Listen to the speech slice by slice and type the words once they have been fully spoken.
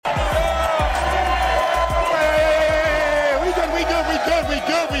We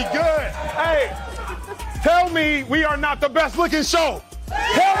good. Hey, tell me we are not the best looking show.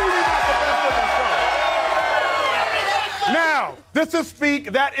 Tell me we're not the best looking show. Now, this is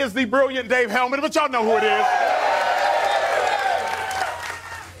Speak. That is the brilliant Dave Hellman, but y'all know who it is.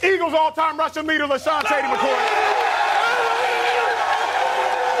 Eagles all-time rushing leader, LaShawn Shady McCoy.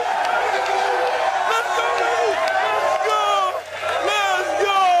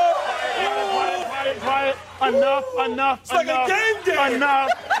 Enough. It's like a game. Enough.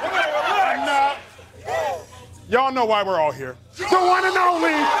 Y'all know why we're all here. The one and only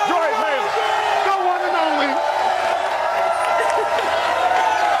Joy Taylor. The one and only.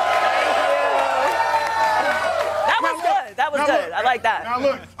 That was good. I like that. Now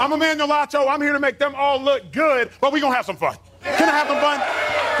look, I'm Emmanuel Acho. I'm here to make them all look good, but we're going to have some fun. Can I have some fun?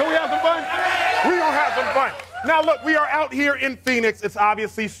 Can we have some fun? We're going to have some fun. Now, look, we are out here in Phoenix. It's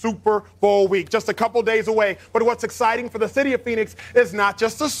obviously Super Bowl week, just a couple days away. But what's exciting for the city of Phoenix is not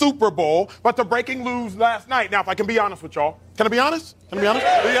just the Super Bowl, but the breaking news last night. Now, if I can be honest with y'all. Can I be honest? Be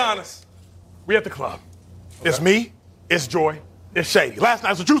honest. We at the club. Okay. It's me, it's Joy, it's Shady. Last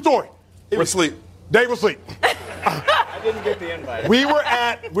night, it's a true story. He was asleep. Dave was asleep. I didn't get the invite.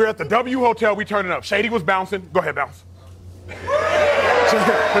 We're at the W Hotel. We turning up. Shady was bouncing. Go ahead, bounce.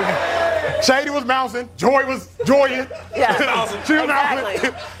 Shady was bouncing. Joy was joying. Yeah, she was exactly.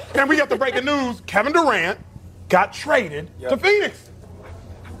 bouncing. And we got the breaking news. Kevin Durant got traded to Phoenix.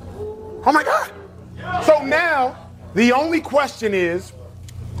 Oh, my God. So now the only question is,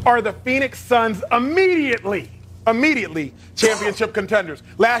 are the Phoenix Suns immediately championship contenders?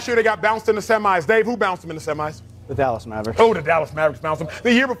 Last year they got bounced in the semis. Dave, who bounced them in the semis? The Dallas Mavericks. Oh, the Dallas Mavericks bounced them.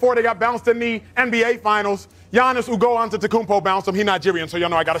 The year before they got bounced in the NBA Finals. Giannis Antetokounmpo bounced them. He's Nigerian, so y'all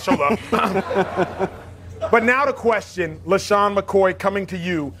know I got to show love. But now the question, LaShawn McCoy, coming to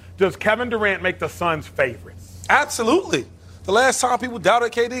you. Does Kevin Durant make the Suns favorites? Absolutely. The last time people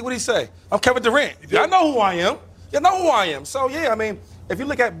doubted KD, what did he say? I'm Kevin Durant. I know who I am. You know who I am. So, yeah, I mean, if you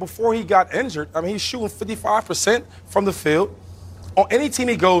look at before he got injured, I mean, he's shooting 55% from the field. On any team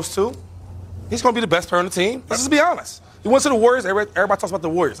he goes to, he's going to be the best player on the team. Let's just be honest. He went to the Warriors. Everybody talks about the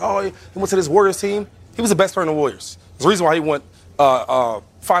Warriors. Oh, he went to this Warriors team. He was the best player in the Warriors. There's a reason why he won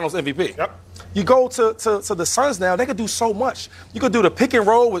Finals MVP. Yep. You go to the Suns now, they could do so much. You could do the pick and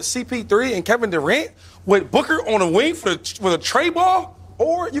roll with CP3 and Kevin Durant with Booker on the wing with a tray ball,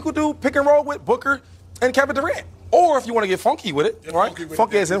 or you could do pick and roll with Booker and Kevin Durant. Or if you want to get funky with it, right?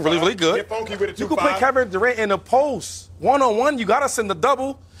 Funky as in really, really good. Get funky with it, you could put Kevin Durant in the post. One-on-one, you got to send the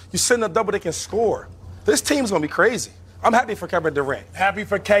double. You send the double, they can score. This team's going to be crazy. I'm happy for Kevin Durant. Happy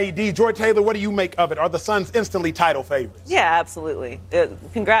for KD. Joy Taylor, what do you make of it? Are the Suns instantly title favorites? Yeah, absolutely.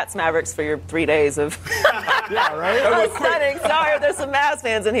 Congrats, Mavericks, for your 3 days of yeah, right? That was stunning. Sorry if there's some Mavs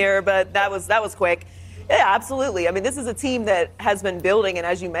fans in here, but that was quick. Yeah, absolutely. I mean, this is a team that has been building and,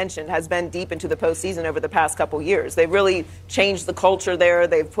 as you mentioned, has been deep into the postseason over the past couple years. They've really changed the culture there.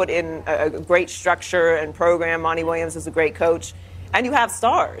 They've put in a great structure and program. Monty Williams is a great coach. And you have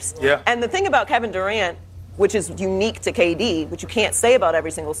stars. Yeah. And the thing about Kevin Durant, which is unique to KD, which you can't say about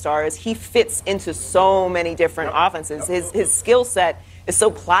every single star, is he fits into so many different offenses. His skill set is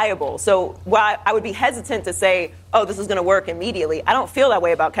so pliable. So while I would be hesitant to say, oh, this is going to work immediately, I don't feel that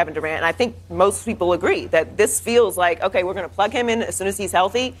way about Kevin Durant. And I think most people agree that this feels like, okay, we're going to plug him in as soon as he's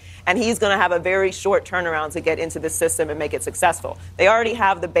healthy, and he's going to have a very short turnaround to get into this system and make it successful. They already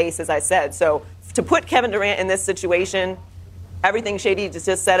have the base, as I said. So to put Kevin Durant in this situation, everything Shady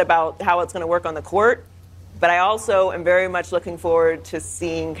just said about how it's going to work on the court, but I also am very much looking forward to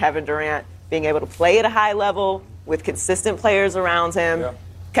seeing Kevin Durant being able to play at a high level with consistent players around him. Yeah.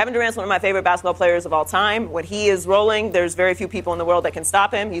 Kevin Durant's one of my favorite basketball players of all time. When he is rolling, there's very few people in the world that can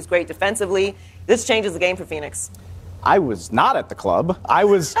stop him. He's great defensively. This changes the game for Phoenix. I was not at the club. I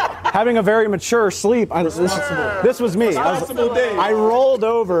was having a very mature sleep. This was me. I rolled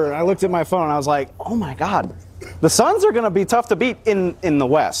over and I looked at my phone and I was like, oh my God, the Suns are going to be tough to beat in the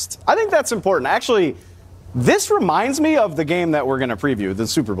West. I think that's important. Actually, this reminds me of the game that we're going to preview, the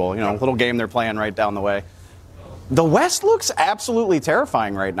Super Bowl, little game they're playing right down the way. The West looks absolutely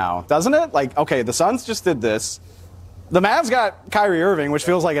terrifying right now, doesn't it? Like, okay, the Suns just did this. The Mavs got Kyrie Irving, which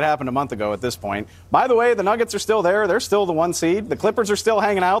feels like it happened a month ago at this point. By the way, the Nuggets are still there. They're still the 1 seed. The Clippers are still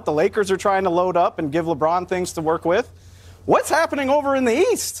hanging out. The Lakers are trying to load up and give LeBron things to work with. What's happening over in the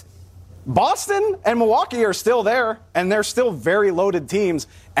East? Boston and Milwaukee are still there, and they're still very loaded teams,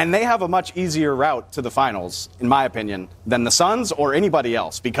 and they have a much easier route to the finals, in my opinion, than the Suns or anybody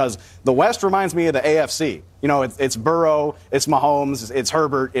else, because the West reminds me of the AFC. It's Burrow, it's Mahomes, it's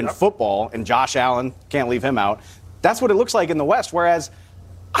Herbert in football, and Josh Allen, can't leave him out. That's what it looks like in the West, whereas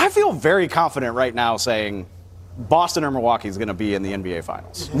I feel very confident right now saying Boston or Milwaukee is going to be in the NBA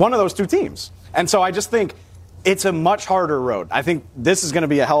Finals. One of those two teams. And so I just think it's a much harder road. I think this is going to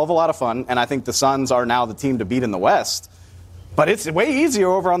be a hell of a lot of fun, and I think the Suns are now the team to beat in the West. But it's way easier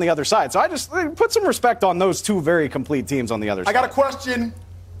over on the other side. So I just put some respect on those two very complete teams on the other side. I got a question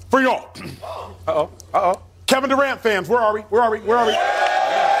for y'all. Uh-oh. Kevin Durant fans, where are we?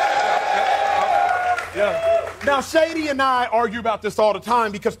 Yeah. Now, Shady and I argue about this all the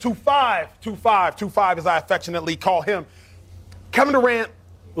time because 2-5, as I affectionately call him, Kevin Durant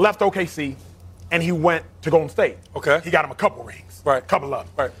left OKC and he went to Golden State. Okay. He got him a couple rings. Right. Couple of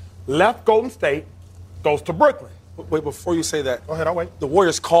them. Right. Left Golden State, goes to Brooklyn. Wait, before you say that. Go ahead, I'll wait. The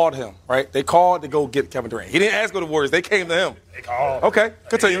Warriors called him, right? They called to go get Kevin Durant. He didn't ask to go to the Warriors. They came to him. They called. Okay,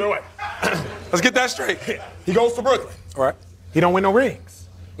 continue. Either way. Let's get that straight. He goes to Brooklyn. All right. He don't win no rings.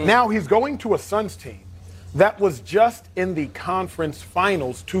 Now he's going to a Suns team that was just in the conference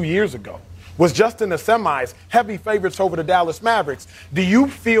finals 2 years ago, was just in the semis, heavy favorites over the Dallas Mavericks. Do you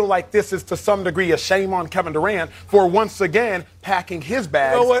feel like this is to some degree a shame on Kevin Durant for once again packing his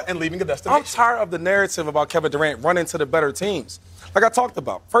bags and leaving a destination? I'm tired of the narrative about Kevin Durant running to the better teams. Like I talked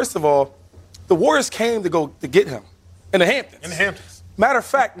about. First of all, the Warriors came to get him in the Hamptons. In the Hamptons. Matter of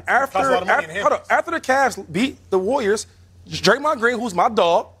fact, after Hamptons. After the Cavs beat the Warriors, Draymond Green, who's my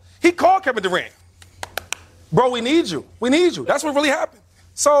dog, he called Kevin Durant. Bro, we need you. We need you. That's what really happened.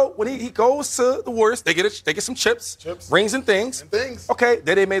 So when he goes to the Warriors, they get some chips, rings and things. Okay,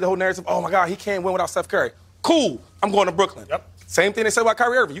 then they made the whole narrative, oh, my God, he can't win without Steph Curry. Cool, I'm going to Brooklyn. Yep. Same thing they said about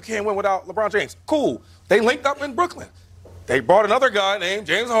Kyrie Irving. You can't win without LeBron James. Cool. They linked up in Brooklyn. They brought another guy named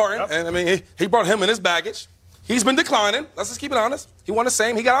James Harden, and, I mean, he brought him in his baggage. He's been declining. Let's just keep it honest. He won the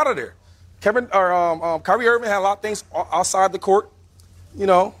same. He got out of there. Kyrie Irving had a lot of things outside the court. You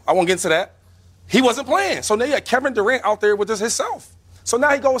know, I won't get into that. He wasn't playing. So now you got Kevin Durant out there with just himself. So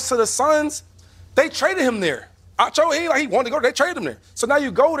now he goes to the Suns. They traded him there. He wanted to go. They traded him there. So now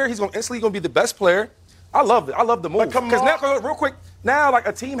you go there. He's instantly going to be the best player. I love it. I love the move. Because now, real quick, now like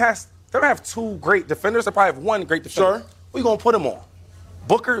a team they don't have two great defenders. They probably have one great defender. Sure. Who you going to put him on?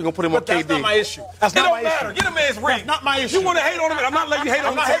 Booker, you're going to put him on KD. That's not my issue. It don't matter. Get a man's ring. That's not my issue. You want to hate on him, and I'm not letting you hate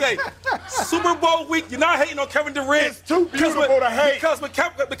on him today. Super Bowl week, you're not hating on Kevin Durant. It's too beautiful to hate.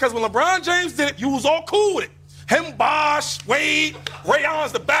 Because when LeBron James did it, you was all cool with it. Him, Bosh, Wade, Ray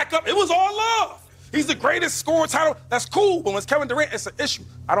Allen's the backup. It was all love. He's the greatest scorer title. That's cool. But when it's Kevin Durant, it's an issue.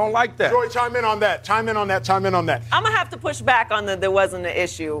 I don't like that. Joy, chime in on that. I'm going to have to push back on there wasn't an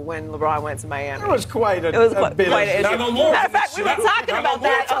issue when LeBron went to Miami. It was quite an issue. No more. Matter of fact, we were talking about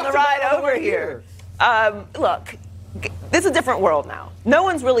that on the ride over here. Look, this is a different world now. No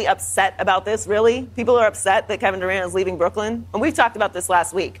one's really upset about this, really. People are upset that Kevin Durant is leaving Brooklyn. And we've talked about this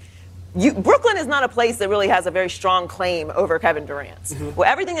last week. Brooklyn is not a place that really has a very strong claim over Kevin Durant. Mm-hmm. Well,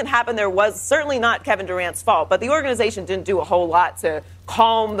 everything that happened there was certainly not Kevin Durant's fault, but the organization didn't do a whole lot to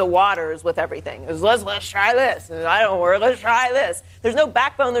calm the waters with everything. It was, let's try this. And I don't worry, let's try this. There's no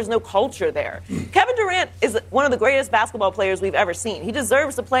backbone. There's no culture there. Kevin Durant is one of the greatest basketball players we've ever seen. He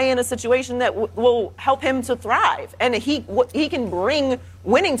deserves to play in a situation that will help him to thrive, and he can bring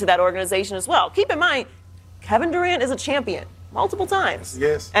winning to that organization as well. Keep in mind, Kevin Durant is a champion. Multiple times.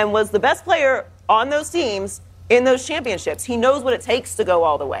 Yes. And was the best player on those teams in those championships. He knows what it takes to go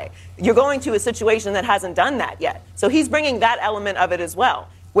all the way. You're going to a situation that hasn't done that yet. So he's bringing that element of it as well,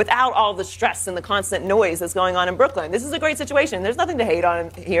 without all the stress and the constant noise that's going on in Brooklyn. This is a great situation. There's nothing to hate on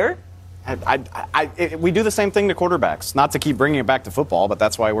here. We do the same thing to quarterbacks. Not to keep bringing it back to football, but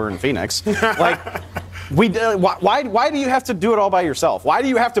that's why we're in Phoenix. Why do you have to do it all by yourself? Why do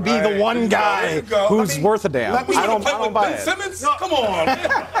you have to be the one guy who's worth a damn? I don't buy it. Simmons? No. Come on.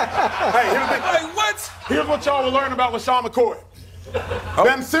 Hey, here's the thing. Like, what? Here's what y'all will learn about LaShawn McCoy.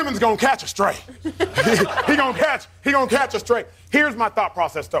 Ben Simmons gonna catch a straight. he gonna catch a straight. Here's my thought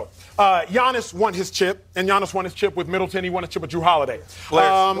process, though. Giannis won his chip, and Giannis won his chip with Middleton. He won his chip with Jrue Holiday.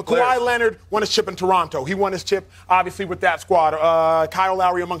 Kawhi Leonard won his chip in Toronto. He won his chip, obviously, with that squad. Kyle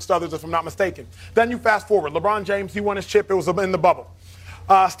Lowry, amongst others, if I'm not mistaken. Then you fast forward. LeBron James, he won his chip. It was in the bubble.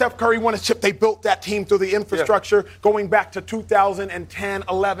 Steph Curry won his chip. They built that team through the infrastructure going back to 2010,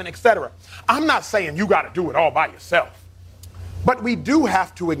 11, etc. I'm not saying you got to do it all by yourself. But we do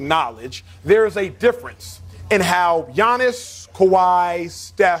have to acknowledge there is a difference in how Giannis, Kawhi,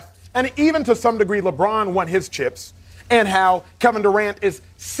 Steph, and even to some degree LeBron won his chips, and how Kevin Durant is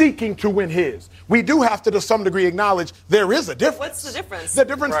seeking to win his. We do have to some degree, acknowledge there is a difference. What's the difference? The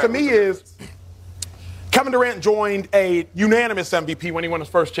difference to me is Kevin Durant joined a unanimous MVP when he won his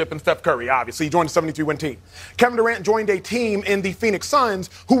first chip, and Steph Curry, obviously. He joined a 73-win team. Kevin Durant joined a team in the Phoenix Suns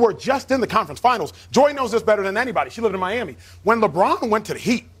who were just in the conference finals. Joy knows this better than anybody. She lived in Miami. When LeBron went to the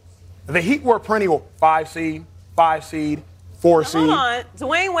Heat were a perennial 5 seed, 5 seed, 4 seed. Hold on.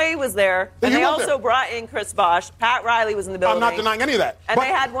 Dwayne Wade was there, and He they was also there. brought in Chris Bosh. Pat Riley was in the building. I'm not denying any of that. And But they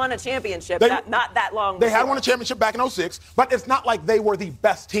had won a championship they- not that long They before. had won a championship back in 06, but it's not like they were the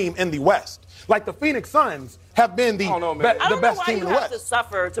best team in the West. Like the Phoenix Suns have been the, I don't know, man. I the don't know best why team you in the have to West.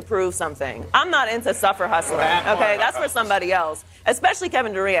 suffer to prove something. I'm not into suffer hustling. Okay, that's for somebody else. Especially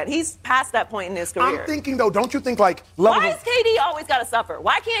Kevin Durant. He's past that point in his career. I'm thinking, though, don't you think, like, levels Why of- is KD always got to suffer?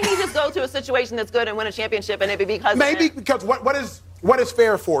 Why can't he just go to a situation that's good and win a championship and it be because maybe of him? because what is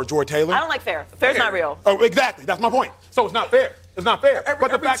fair for, Joy Taylor? I don't like fair. Fair's not real. Oh, exactly. That's my point. So it's not fair. It's not fair. Every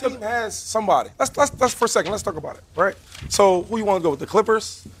the fact team of, has somebody. Let's for a second. Let's talk about it, right? So who you want to go with? The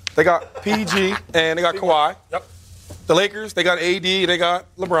Clippers? They got PG and they got Kawhi. Yep. The Lakers, they got AD, they got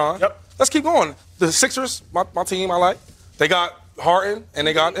LeBron. Yep. Let's keep going. The Sixers, my team I like. They got Harden and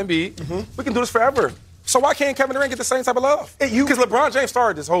they got Embiid. We can do this forever. So why can't Kevin Durant get the same type of love? Because LeBron James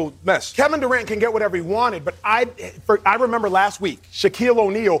started this whole mess. Kevin Durant can get whatever he wanted, but I remember last week, Shaquille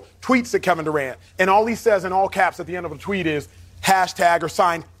O'Neal tweets at Kevin Durant, and all he says in all caps at the end of the tweet is hashtag or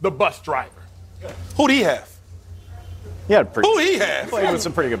sign the bus driver. Who'd he have? He had Who'd he have? played with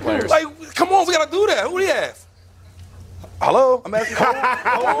some pretty good players. Like, come on, we got to do that. Who'd he have? Hello? I'm asking Kobe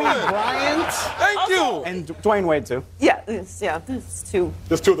Bryant Thank you. and Dwayne Wade too. Yeah, it's two.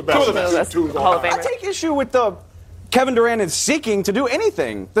 There's two of the best. Two of the best. That's Two of the Hall of best. I Famers. take issue with the Kevin Durant is seeking to do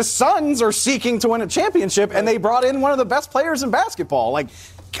anything. The Suns are seeking to win a championship, and they brought in one of the best players in basketball. Like,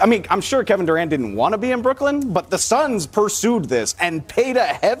 I mean, I'm sure Kevin Durant didn't want to be in Brooklyn, but the Suns pursued this and paid a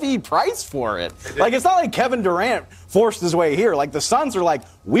heavy price for it. Like, it's not like Kevin Durant forced his way here. Like, the Suns are like,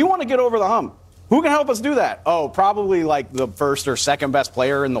 we want to get over the hump. Who can help us do that? Oh, probably like the first or second best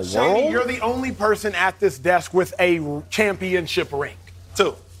player in the Shady, world. you're the only person at this desk with a championship ring.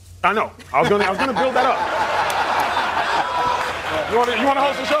 Two. I know. I was gonna build that up. You want to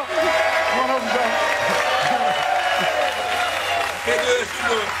host the show? You want to host the show?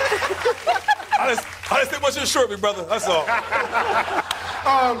 I just think much is short, me brother. That's all.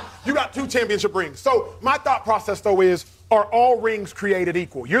 You got 2 championship rings. So my thought process, though, is, are all rings created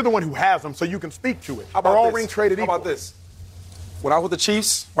equal? You're the one who has them, so you can speak to it. How about Are all this? rings created How equal? about this? When I was with the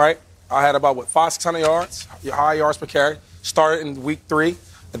Chiefs, right, I had about, 500-600 yards, high yards per carry. Started in week 3,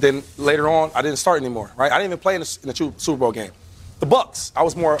 and then later on, I didn't start anymore, right? I didn't even play in the Super Bowl game. The Bucks, I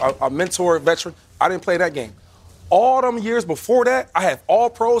was more a mentor, veteran. I didn't play that game. All them years before that, I had all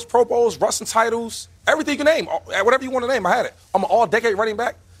pros, Pro Bowls, Rushing titles, everything you can name, whatever you want to name, I had it. I'm an all-decade running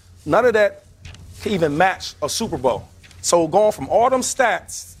back. None of that can even match a Super Bowl. So going from all them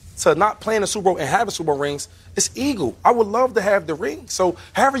stats to not playing the Super Bowl and having Super Bowl rings, it's ego. I would love to have the ring. So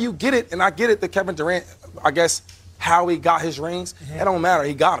however you get it, and I get it that Kevin Durant, I guess, how he got his rings, it don't matter.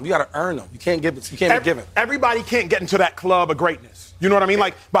 He got them. You got to earn them. You can't give it. You can't be given. Everybody can't get into that club of greatness. You know what I mean?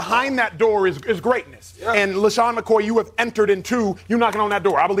 Like, behind that door is greatness. Yeah. And LaShawn McCoy, you have entered into, you're knocking on that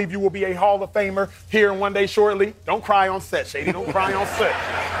door. I believe you will be a Hall of Famer here in one day shortly. Don't cry on set, Shady. Don't cry on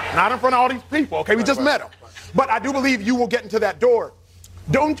set. Not in front of all these people, okay? We just met them. But I do believe you will get into that door.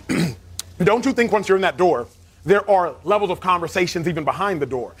 Don't you think once you're in that door, there are levels of conversations even behind the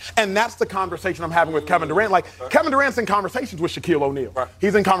door? And that's the conversation I'm having with Kevin Durant. Like, Kevin Durant's in conversations with Shaquille O'Neal. Right.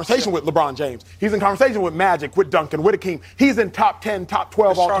 He's in conversation with LeBron James. He's in conversation with Magic, with Duncan, with Akeem. He's in top 10, top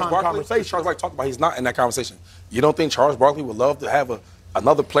 12 all-time conversations. Charles Barkley talked about he's not in that conversation. You don't think Charles Barkley would love to have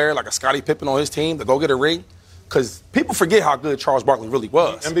another player like a Scottie Pippen on his team to go get a ring? Because people forget how good Charles Barkley really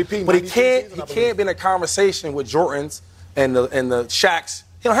was. MVP, but he 92 can't seasons, I be believe. in a conversation with Jordans and the Shaqs.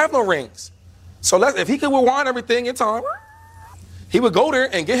 He don't have no rings. So if he could rewind everything in time, he would go there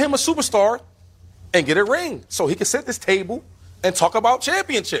and get him a superstar and get a ring. So he could sit at this table and talk about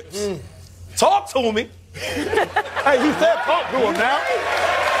championships. Talk to me. Hey, he said talk to him now.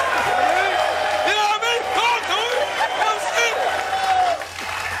 You know what I mean? Talk to me. You know what I'm saying?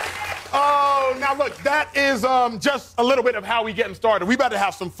 Oh, now look, that is just a little bit of how we getting started. We about to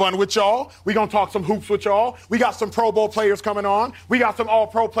have some fun with y'all. We gonna talk some hoops with y'all. We got some Pro Bowl players coming on. We got some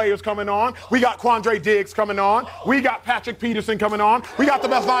All-Pro players coming on. We got Quandre Diggs coming on. We got Patrick Peterson coming on. We got the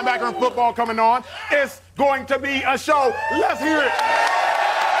best linebacker in football coming on. It's going to be a show. Let's hear it.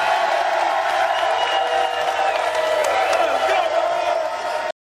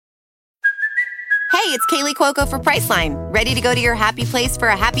 Hey, it's Kaylee Cuoco for Priceline. Ready to go to your happy place for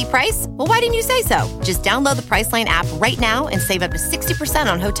a happy price? Well, why didn't you say so? Just download the Priceline app right now and save up to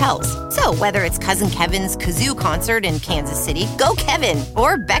 60% on hotels. So whether it's Cousin Kevin's Kazoo Concert in Kansas City, go Kevin,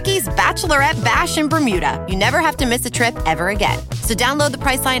 or Becky's Bachelorette Bash in Bermuda, you never have to miss a trip ever again. So download the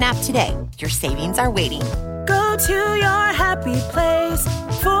Priceline app today. Your savings are waiting. Go to your happy place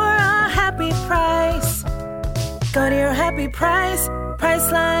for a happy price. Go to your happy price,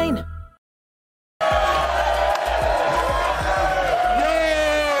 Priceline.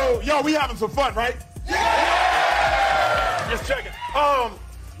 know we having some fun, right? Yeah! Just checking.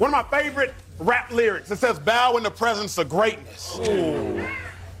 One of my favorite rap lyrics. It says, bow in the presence of greatness. Ooh.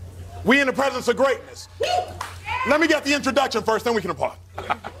 We in the presence of greatness. Let me get the introduction first, then we can applaud.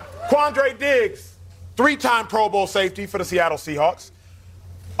 Quandre Diggs, 3-time Pro Bowl safety for the Seattle Seahawks.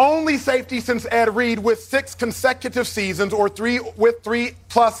 Only safety since Ed Reed with 6 consecutive seasons or 3 with 3+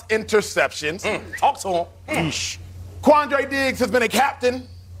 interceptions. Talk to him. Quandre Diggs has been a captain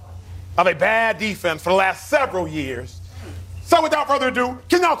of a bad defense for the last several years. So without further ado,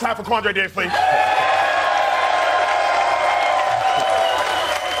 can y'all clap for Quandre Diggs, please?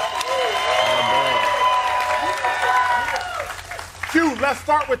 Q, let's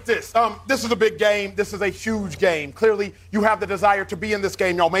start with this. This is a big game. This is a huge game. Clearly, you have the desire to be in this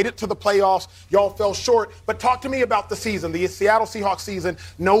game. Y'all made it to the playoffs. Y'all fell short. But talk to me about the season, the Seattle Seahawks season.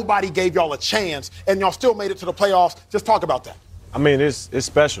 Nobody gave y'all a chance, and y'all still made it to the playoffs. Just talk about that. I mean, it's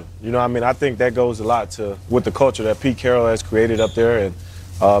special. You know, I mean, I think that goes a lot with the culture that Pete Carroll has created up there, and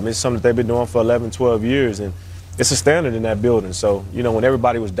it's something that they've been doing for 11, 12 years, and it's a standard in that building. So, you know, when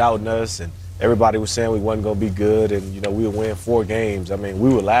everybody was doubting us and everybody was saying we wasn't going to be good and, you know, we would win 4 games, I mean, we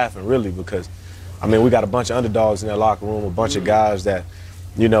were laughing, really, because, I mean, we got a bunch of underdogs in that locker room, a bunch of guys that,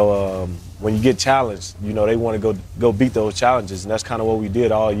 you know, when you get challenged, you know, they want to go beat those challenges, and that's kind of what we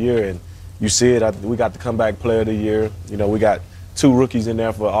did all year. And you see it. We got the comeback player of the year. You know, we got 2 rookies in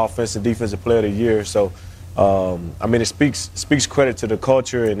there for offensive, defensive player of the year. So, I mean, it speaks credit to the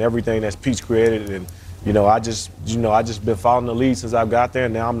culture and everything that's Pete's created. And, you know, I just been following the lead since I got there,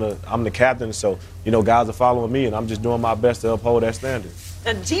 and now I'm the captain. So, you know, guys are following me, and I'm just doing my best to uphold that standard.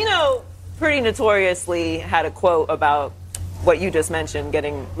 And Gino pretty notoriously had a quote about what you just mentioned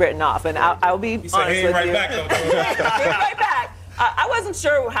getting written off, and I'll be honest with you. Right back, though. Right back. I wasn't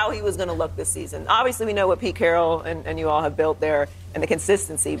sure how he was going to look this season. Obviously, we know what Pete Carroll and you all have built there and the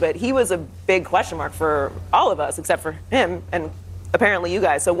consistency, but he was a big question mark for all of us except for him and apparently you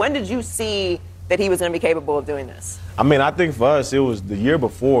guys. So when did you see that he was going to be capable of doing this? I mean, I think for us, it was the year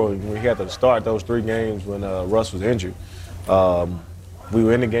before when we had to start those 3 games when Russ was injured. We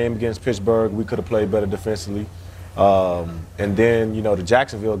were in the game against Pittsburgh. We could have played better defensively. And then, you know, the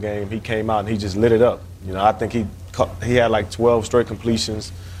Jacksonville game, he came out and he just lit it up. You know, I think he had like 12 straight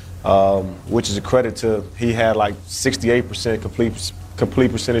completions, which is a credit to he had like 68%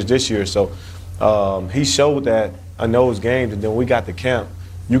 complete percentage this year. So he showed that in those games, and then we got to camp.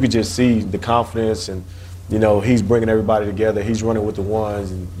 You could just see the confidence, and you know he's bringing everybody together. He's running with the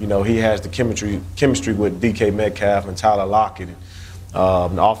ones, and you know he has the chemistry with DK Metcalf and Tyler Lockett, and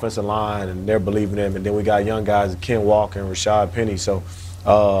the offensive line, and they're believing him. And then we got young guys, Ken Walker and Rashad Penny. So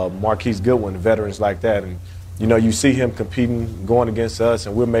Marquise Goodwin, veterans like that, and you know you see him competing, going against us,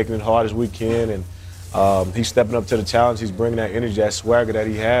 and we're making it hard as we can. And he's stepping up to the challenge. He's bringing that energy, that swagger that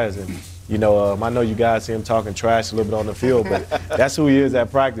he has, and. You know, I know you guys see him talking trash a little bit on the field, but that's who he is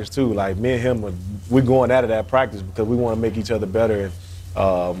at practice, too. Like, me and him, we're going at it at practice because we want to make each other better.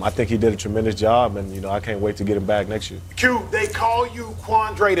 And I think he did a tremendous job, and, you know, I can't wait to get him back next year. Q, they call you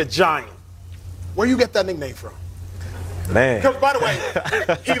Quandre the Giant. Where you get that nickname from? Man. Because, by the way,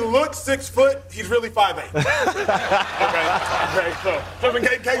 he looks 6 foot. He's really 5'8". Okay, so just in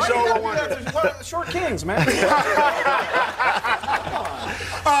case y'all are wondering. Short kings, man.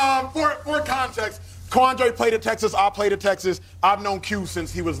 For context, Quandre played at Texas. I played at Texas. I've known Q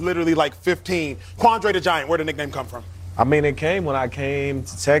since he was literally like 15. Quandre the Giant, where did the nickname come from? I mean, it came when I came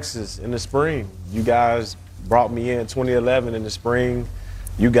to Texas in the spring. You guys brought me in 2011 in the spring.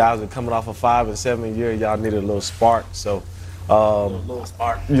 You guys are coming off a 5 and 7 year. Y'all needed a little spark. So, little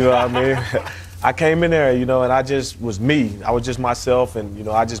spark. You know what I mean? I came in there, you know, and I just was me. I was just myself, and, you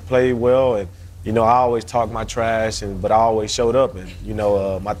know, I just played well. And, you know, I always talked my trash, but I always showed up. And, you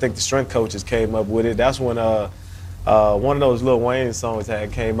know, I think the strength coaches came up with it. That's when one of those Lil Wayne songs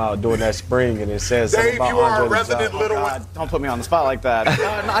that came out during that spring, and it says something about Dave, you are a Andre resident Lil Wayne. God, don't put me on the spot like that.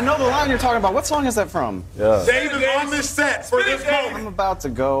 I know the line you're talking about. What song is that from? Yeah. Dave is on this set for this I'm moment. about to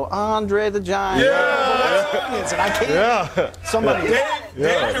go Andre the Giant. Yeah. What song is it? I can't. Yeah. Somebody. Dave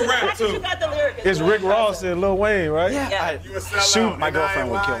can rap, You too. got the lyric. It's Rick Ross and Lil Wayne, right? Yeah. You a sellout, Shoot, my and I girlfriend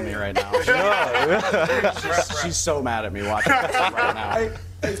ain't would kill lying. me right now. She's so mad at me watching this right now.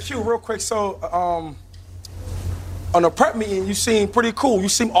 Hey, Q, real quick. So, on the prep meeting, you seem pretty cool. You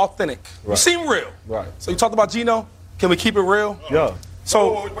seem authentic. You Right. seem real. Right. So you talked about Gino. Can we keep it real? Yeah.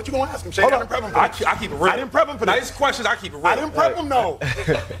 So, What you gonna ask him, Shay? hold I on. didn't prep him for I this. keep it real. I didn't prep him for this. Nice questions. I keep it real. I didn't prep him, no.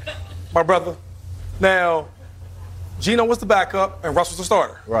 My brother. Now, Gino was the backup and Russ was the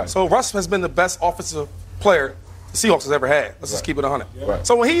starter. Right. So Russ has been the best offensive player the Seahawks has ever had. Let's just keep it 100. Right.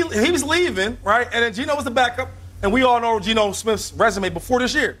 So when he was leaving, right, and then Gino was the backup, And we all know Geno Smith's resume before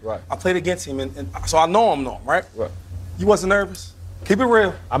this year. Right. I played against him, and so I know him, right? Right. You wasn't nervous? Keep it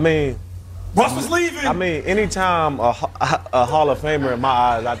real. I mean, Russ was leaving. I mean, anytime a Hall of Famer in my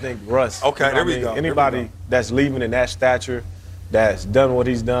eyes, I think Russ. Okay, you know there what we go. Anybody that's leaving in that stature, that's done what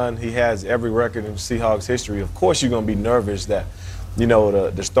he's done, he has every record in Seahawks history. Of course, you're going to be nervous that, you know,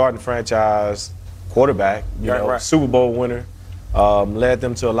 the starting franchise quarterback, Right. Super Bowl winner, led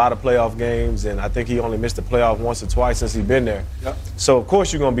them to a lot of playoff games, and I think he only missed the playoff once or twice since he's been there. Yep. So, of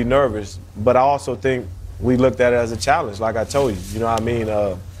course, you're going to be nervous, but I also think we looked at it as a challenge, like I told you. You know what I mean?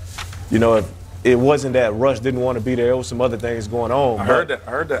 If it wasn't that Russ didn't want to be there, there was some other things going on. I heard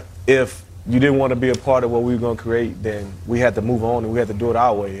that. If you didn't want to be a part of what we were going to create, then we had to move on and we had to do it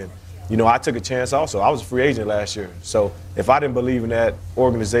our way. And, I took a chance also. I was a free agent last year. So if I didn't believe in that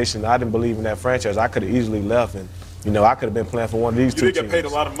organization, I didn't believe in that franchise, I could have easily left. And, I could have been playing for one of these two teams. You did get paid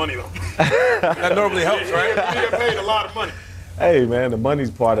a lot of money, though. That normally helps, right? You get paid a lot of money. Hey, man, the money's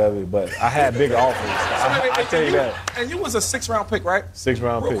part of it, but I had bigger offers. I tell you that. And you was a 6th-round pick, right?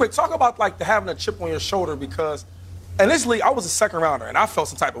 6th-round Real pick. quick, talk about having a chip on your shoulder, because initially I was a 2nd-rounder and I felt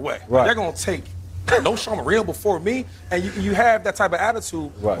some type of way. Right. They're gonna take no Sean Marino before me, and you have that type of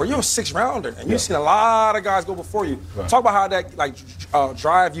attitude Right. where you're a 6th-rounder and you've seen a lot of guys go before you. Right. Talk about how that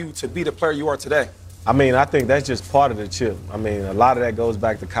drive you to be the player you are today. I mean, I think that's just part of the chip. I mean, a lot of that goes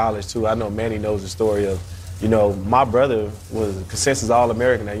back to college, too. I know Manny knows the story of, my brother was a consensus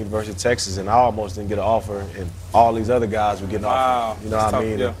All-American at University of Texas, and I almost didn't get an offer, and all these other guys were getting offers. You know what I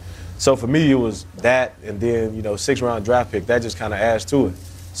mean? Yeah. So for me, it was that, and then, 6th-round draft pick. That just kind of adds to it.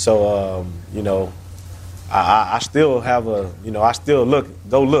 So, I still have I still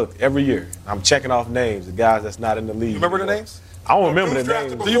go look every year. I'm checking off names, the guys that's not in the league. You remember the names? I don't remember Who's the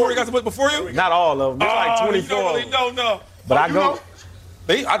drafted names. Do you remember the guys that put before you? Not all of them. There's like 24 You don't really of them. know. But I you go. know?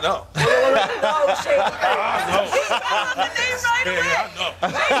 I know.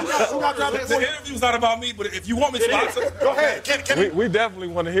 The interview's not about me, but if you want me to, I'll say- Go ahead. We definitely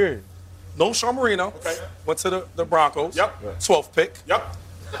want to hear it. No Sean Marino. Okay. Went to the Broncos. Yep. 12th pick. Yep.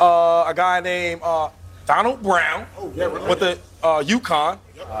 A guy named Donald Brown. yeah, right. Went to UConn.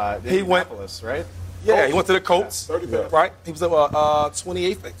 He went. Indianapolis, right? Yeah, he went to the Colts. 35th. Right. He was the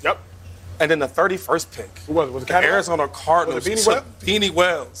 28th pick. Yep. And then the 31st pick. Who was it? Was it The Cadillac? Arizona Cardinals. Was it Beanie took Beanie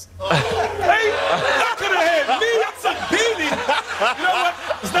Wells. Hey, y'all could have had me. I took Beanie. You know what?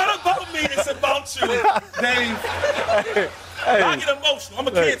 It's not about me. It's about you, Dave. I get emotional. I'm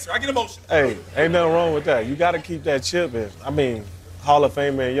a cancer. I get emotional. Hey, ain't nothing wrong with that. You got to keep that chip in. I mean, Hall of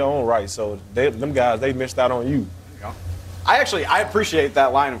Fame in your own right. So them guys, they missed out on you. I appreciate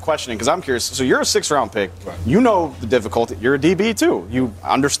that line of questioning because I'm curious. So you're a 6th-round pick. Right. You know the difficulty. You're a DB too. You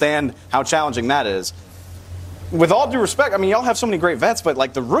understand how challenging that is. With all due respect, I mean, y'all have so many great vets,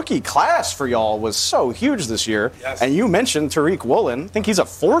 but the rookie class for y'all was so huge this year. Yes. And you mentioned Tariq Woolen. I think he's a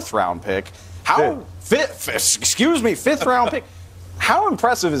 4th-round pick. Excuse me, 5th-round pick. How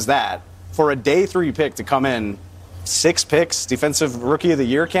impressive is that for a day 3 pick to come in, 6 picks, defensive rookie of the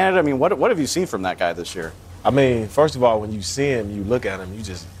year candidate? I mean, what have you seen from that guy this year? I mean, first of all, when you see him, you look at him,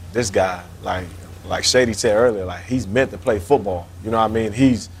 this guy, like Shady said earlier, he's meant to play football. You know what I mean?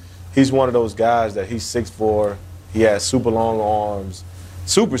 He's one of those guys that he's 6'4", he has super long arms,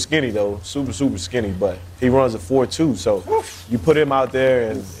 super skinny though, super skinny, but he runs a 4.2. So you put him out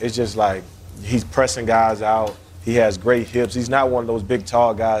there and it's just he's pressing guys out. He has great hips. He's not one of those big,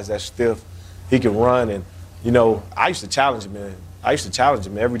 tall guys that's stiff. He can run, and I used to challenge him, man. I used to challenge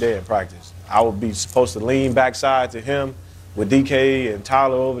him every day in practice. I would be supposed to lean backside to him with DK and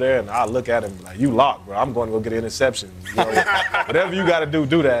Tyler over there, and I look at him like, you locked, bro. I'm going to go get an interception. Whatever you got to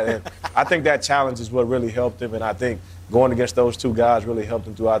do that. And I think that challenge is what really helped him, and I think going against those two guys really helped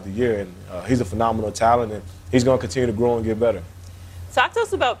him throughout the year. And he's a phenomenal talent, and he's going to continue to grow and get better. Talk to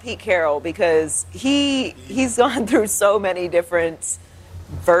us about Pete Carroll because he's gone through so many different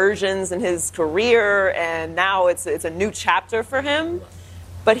versions in his career, and now it's a new chapter for him.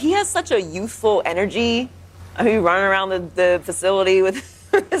 But he has such a youthful energy. I mean, running around the facility with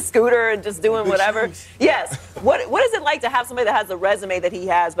a scooter and just doing whatever. Shoes. Yes. What is it like to have somebody that has the resume that he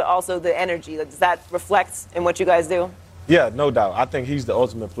has, but also the energy? Does that reflect in what you guys do? Yeah, no doubt. I think he's the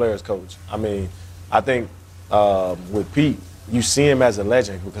ultimate players coach. I mean, I think with Pete, you see him as a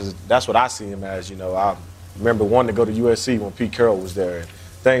legend because that's what I see him as. I remember wanting to go to USC when Pete Carroll was there and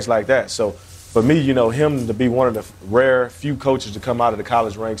things like that. So for me, him to be one of the rare few coaches to come out of the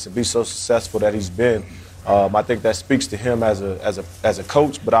college ranks and be so successful that he's been, I think that speaks to him as a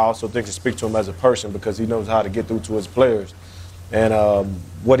coach, but I also think it speaks to him as a person because he knows how to get through to his players. And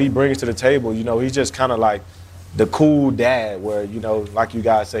what he brings to the table, he's just kind of like the cool dad where, like you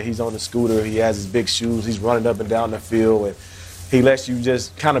guys say, he's on the scooter, he has his big shoes, he's running up and down the field, and he lets you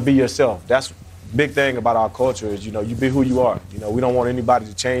just kind of be yourself. That's big thing about our culture is, you be who you are. We don't want anybody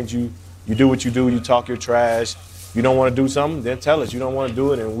to change you. You do what you do, you talk your trash. You don't want to do something, then tell us you don't want to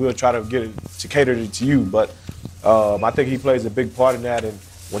do it, and we'll try to get it to cater it to you. But I think he plays a big part in that. And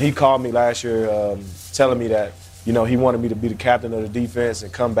when he called me last year telling me that, he wanted me to be the captain of the defense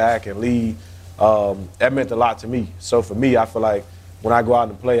and come back and lead, that meant a lot to me. So for me, I feel like when I go out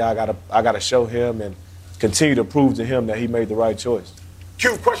and play, I gotta show him and continue to prove to him that he made the right choice.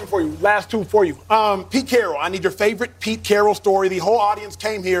 Q, question for you. Last two for you. Pete Carroll, I need your favorite Pete Carroll story. The whole audience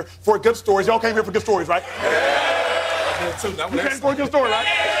came here for good stories. Y'all came here for good stories, right? You came for a good story, right?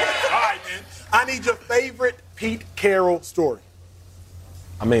 All right, man. I need your favorite Pete Carroll story.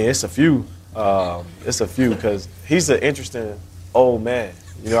 I mean, it's a few. Because he's an interesting old man.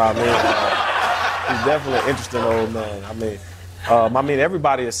 You know what I mean? He's definitely an interesting old man. I mean,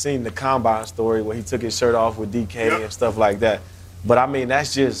 everybody has seen the Combine story where he took his shirt off with DK and stuff like that. But, I mean,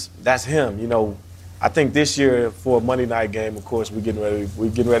 that's him. I think this year for a Monday night game, of course, we're getting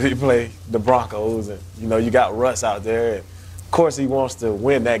ready to play the Broncos. And, you got Russ out there. And, of course, he wants to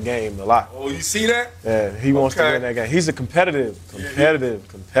win that game a lot. Oh, you see that? Yeah, he wants to win that game. He's a competitive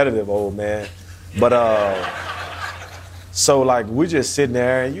old man. But, so, like, we're just sitting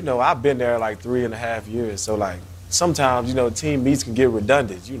there. And, I've been there, like, 3.5 years. So, like, sometimes, team meets can get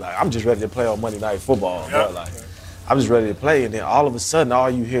redundant. I'm just ready to play on Monday Night Football. Yep. Bro. Like, I'm just ready to play, and then all of a sudden, all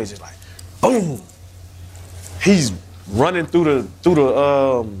you hear is just like, boom! He's running through the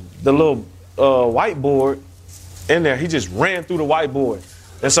little whiteboard in there. He just ran through the whiteboard,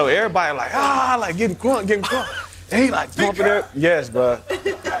 and so everybody like getting crunk. And he like pumping it. Yes, bro.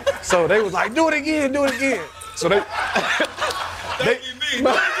 So they was like, do it again. So they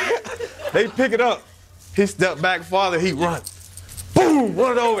pick it up. He stepped back farther. He runs. Boom!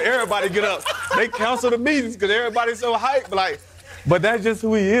 Run it over. Everybody get up. They cancel the meetings because everybody's so hyped. But that's just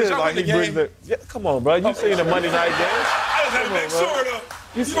who he is. Like he brings it. Yeah, come on, bro. You seen the Monday night game? I just had to make sure though.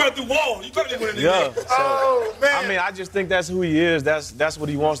 You run through wall. You couldn't win the game. So, oh man. I mean, I just think that's who he is. That's what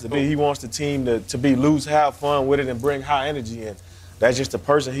he wants to be. He wants the team to be loose, have fun with it, and bring high energy in. That's just the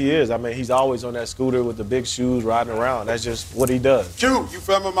person he is. I mean, he's always on that scooter with the big shoes riding around. That's just what he does. Q, you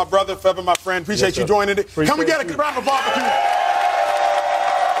feel me, my brother, feel me, my friend. Appreciate you joining it. Can we get a round of applause for Q?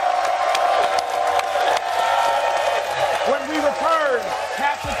 When we return,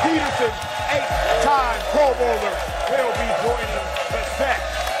 Patrick Peterson, 8-time Pro Bowler, will be joining the set.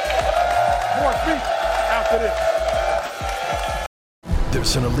 More speech after this.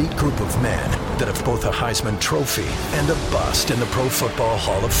 There's an elite group of men that have both a Heisman Trophy and a bust in the Pro Football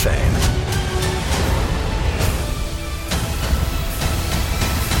Hall of Fame.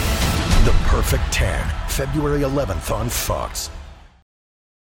 The Perfect 10, February 11th on Fox.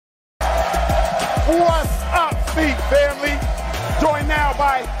 What's up, Speak family? Joined now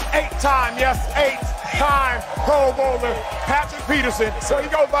by 8-time Pro Bowler, Patrick Peterson. So he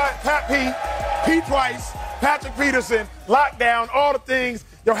goes by Pat P twice, Patrick Peterson, lockdown, all the things.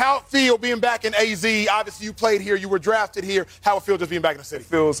 How it feel being back in AZ? Obviously, you played here, you were drafted here. How it feel just being back in the city? It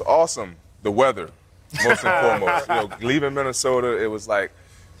feels awesome. The weather, most and foremost. Leaving Minnesota, it was like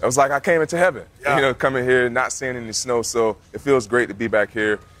I came into heaven. Yeah. Coming here, not seeing any snow. So it feels great to be back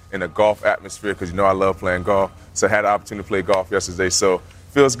here in a golf atmosphere because I love playing golf. So I had the opportunity to play golf yesterday. So it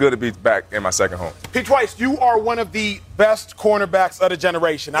feels good to be back in my second home. Pete Twice, you are one of the best cornerbacks of the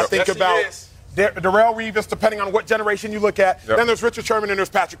generation. I think about Darrelle Revis, depending on what generation you look at. Yep. Then there's Richard Sherman and there's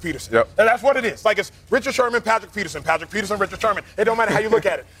Patrick Peterson. Yep. And that's what it is. Like it's Richard Sherman, Patrick Peterson, Richard Sherman. It don't matter how you look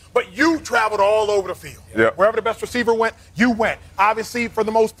at it. But you traveled all over the field. Yep. Wherever the best receiver went, you went. Obviously, for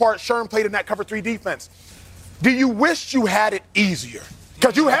the most part, Sherman played in that cover 3 defense. Do you wish you had it easier?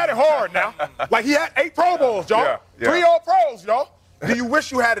 Because you had it hard now. Like he had 8 Pro Bowls, y'all. Yeah. 3 All-Pros, y'all. Do you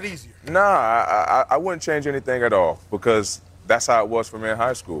wish you had it easier? Nah, I wouldn't change anything at all because that's how it was for me in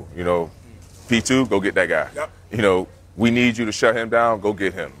high school. P2, go get that guy. Yep. We need you to shut him down, go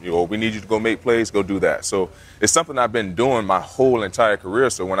get him. We need you to go make plays, go do that. So it's something I've been doing my whole entire career.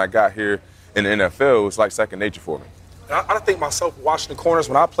 So when I got here in the NFL, it was like second nature for me. I think myself watching the corners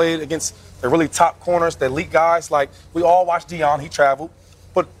when I played against the really top corners, the elite guys, like we all watched Deion, he traveled.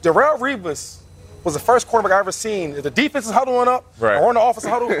 But Darrelle Revis was the first quarterback I ever seen. If the defense is huddling up, or in the offensive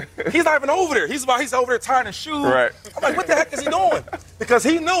huddle, he's not even over there. He's over there tying his shoes. Right. I'm like, what the heck is he doing? Because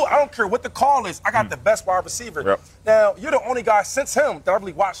he knew, I don't care what the call is, I got the best wide receiver. Yep. Now, you're the only guy since him that I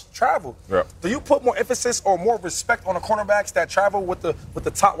really watched travel. Yep. Do you put more emphasis or more respect on the cornerbacks that travel with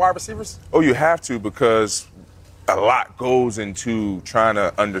the top wide receivers? Oh, you have to because a lot goes into trying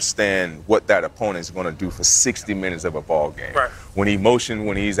to understand what that opponent is going to do for 60 minutes of a ball game. Right. When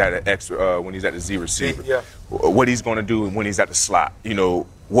he's at an extra, when he's at the Z receiver, what he's going to do when he's at the slot. You know,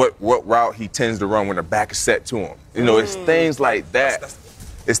 what route he tends to run when the back is set to him. You know, it's things like that.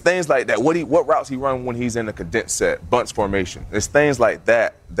 It's things like that. What routes he run when he's in the condensed set, bunch formation. It's things like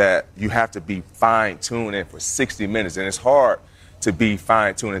that that you have to be fine-tuned in for 60 minutes, and it's hard to be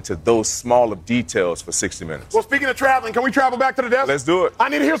fine-tuned into those smaller details for 60 minutes. Well, speaking of traveling, can we travel back to the desk? Let's do it. I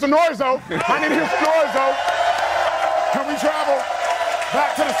need to hear some noise, though. Can we travel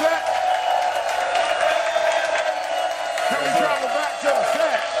back to the set? Can we travel back to the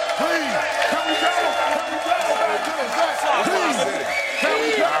set? Please. Can we travel back to the set? Please. Can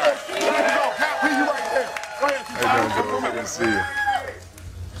we travel? There you go. Pat P, you right there. Go ahead. Hey, Joe. Good to see you.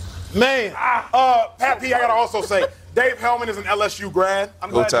 Man, Pat P, I got to also say, Dave Hellman is an LSU grad.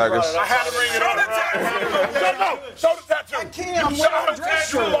 Go Tigers. I had to bring it up. No, show the tattoo. I can't. You show the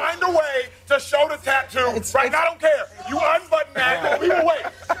tattoo. Find a way to show the tattoo. Right now, I don't care. You unbutton that. We will wait.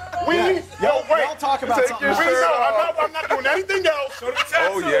 Wait. Y'all talk about something else. I'm not doing anything else. Show the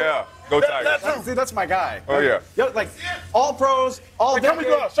tattoo. Oh, yeah. Go Tigers. See, that's my guy. Oh, yeah. Like, all pros, all Hey, come we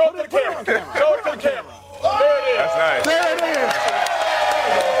go. Show it to the camera. Show it to the camera. There it is. That's nice. There it is.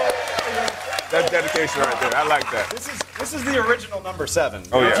 That's dedication right there. I like that. This is the original number 7.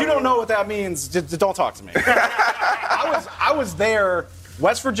 Oh, yeah. If you don't know what that means, just don't talk to me. I was there,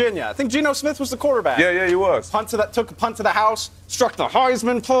 West Virginia. I think Geno Smith was the quarterback. Yeah, he was. Took a punt to the house, struck the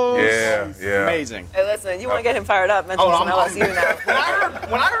Heisman pose. Yeah. Amazing. Hey, listen, you want to get him fired up, mention some LSU now.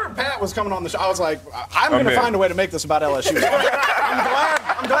 When I heard Pat was coming on the show, I was like, I'm going to find a way to make this about LSU.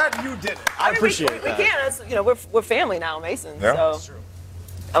 I'm glad you did it. I appreciate that. We can. It's, we're family now, Mason. Yeah. So. That's true.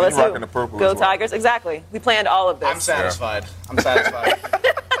 LSU. Rocking the purple Go as well. Tigers. Exactly. We planned all of this. I'm satisfied. I'm satisfied.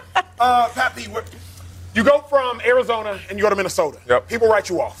 Pat P, you go from Arizona and you go to Minnesota. Yep. People write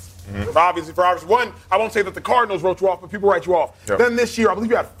you off. Obviously, for obvious one, I won't say that the Cardinals wrote you off, but people write you off. Yep. Then this year, I believe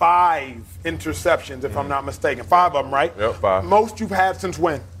you had 5 interceptions, if I'm not mistaken. 5 of them, right? Yep, 5. Most you've had since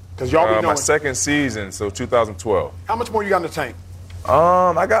when? Because y'all be knowing. My second season, so 2012. How much more you got in the tank?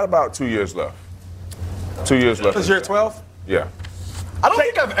 I got about 2 years left. 2 years left. This year 12? Yeah. I don't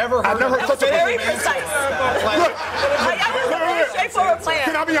think I've ever heard such a Very precise. Look, I got a straightforward plan.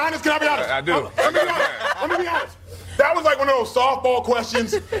 Can I be honest? I do. Let me be honest. That was like one of those softball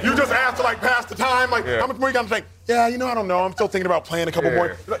questions you just asked to pass the time. How much more you got to think? Yeah, I don't know. I'm still thinking about playing a couple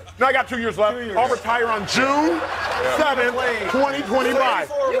more. No, I got 2 years left. I'll retire on June 7th, 2025.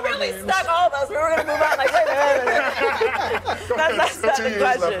 You really stuck all of us. We were going to move on. Wait a minute. That's not 2 the years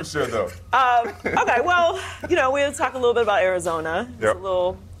left question. for sure, though. Okay, well, we'll talk a little bit about Arizona. Yep.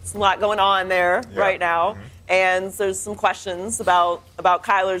 There's a lot going on there right now. And there's some questions about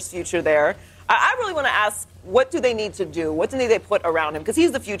Kyler's future there. I really want to ask, what do they need to do? What do they put around him? Because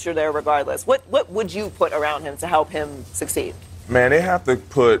he's the future there regardless. What would you put around him to help him succeed? Man, they have to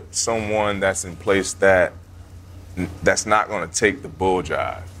put someone that's in place that's not going to take the bull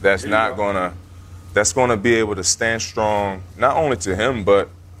jive. That's going to be able to stand strong, not only to him, but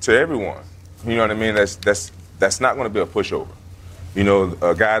to everyone. You know what I mean? That's not going to be a pushover.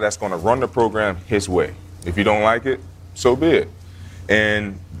 A guy that's going to run the program his way. If you don't like it, so be it.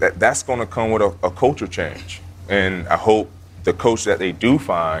 And that's going to come with a culture change. And I hope the coach that they do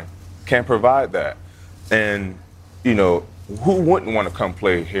find can provide that. And, who wouldn't want to come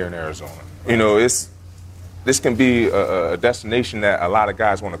play here in Arizona? This can be a destination that a lot of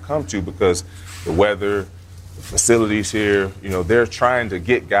guys want to come to because the weather, the facilities here, they're trying to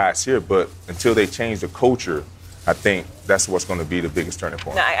get guys here. But until they change the culture, I think that's what's going to be the biggest turning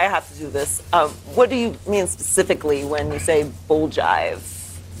point. Now, I have to do this. What do you mean specifically when you say bull jive?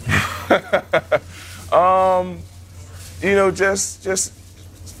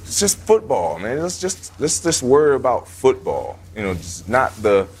 Just football, man. Let's just worry about football. Just not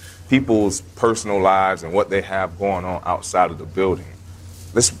the people's personal lives and what they have going on outside of the building.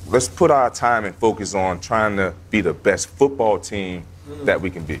 Let's put our time and focus on trying to be the best football team that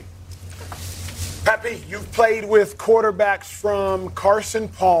we can be. Pat P, you've played with quarterbacks from Carson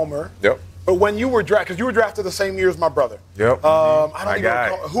Palmer. Yep. But when you were drafted, because you were drafted the same year as my brother. Yep. I don't even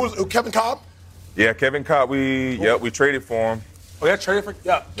know who Kevin Cobb? Yeah, Kevin Cobb. We traded for him. Oh, yeah, traded for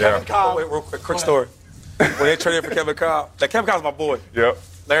Kevin Cobb. Oh, wait, real quick story. When they traded for Kevin Cobb, Kevin Cobb's my boy. Yep.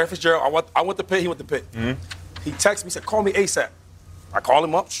 Larry Fitzgerald. I went to Pitt. He went to Pitt. Mm-hmm. He texted me. He said, "Call me ASAP." I called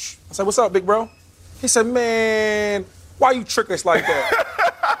him up. I said, "What's up, big bro?" He said, "Man, why you trick us like that?"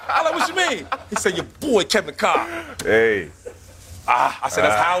 I like, "What you mean?" He said, "Your boy Kevin Cobb." Hey. I said,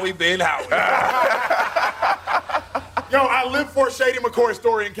 "That's how we been, how we." Yo, I live for Shady McCoy's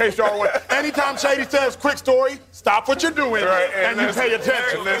story in case y'all want. Anytime Shady says quick story, stop what you're doing and you pay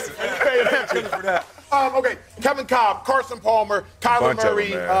attention. Listen. Pay attention for that. Okay, Kevin Cobb, Carson Palmer, Kyler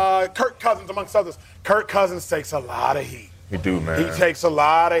Murray, Kirk Cousins, amongst others. Kirk Cousins takes a lot of heat. He do, man. He takes a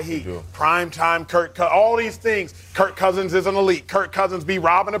lot of heat. Primetime Kirk Cousins, all these things. Kirk Cousins is an elite. Kirk Cousins be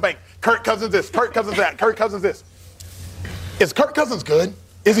robbing a bank. Kirk Cousins this, Kirk Cousins that, Kirk Cousins this. Is Kirk Cousins good?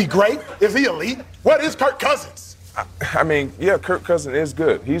 Is he great? Is he elite? What is Kirk Cousins? I mean, yeah, Kirk Cousins is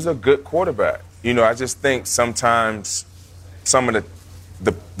good. He's a good quarterback. You know, I just think sometimes some of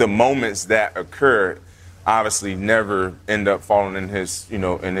the moments that occur obviously never end up falling in his,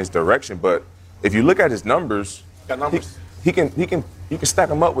 in his direction. But if you look at his numbers, he can stack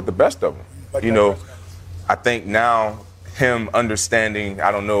them up with the best of them. I think now him understanding,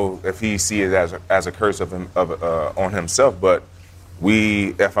 I don't know if he sees it as a curse of him on himself, but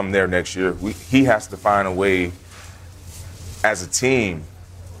if I'm there next year, he has to find a way as a team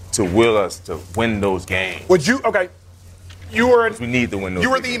to will us to win those games. We need to win those. You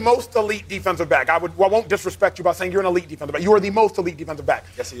are the most elite defensive back. I won't disrespect you by saying you're an elite defensive back. You are the most elite defensive back.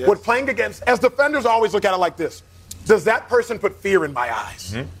 Yes, he is. With playing against, as defenders always look at it like this. Does that person put fear in my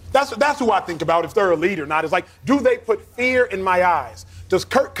eyes? Mm-hmm. That's who I think about if they're elite or not. It's like, do they put fear in my eyes? Does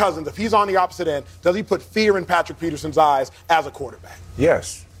Kirk Cousins, if he's on the opposite end, does he put fear in Patrick Peterson's eyes as a quarterback?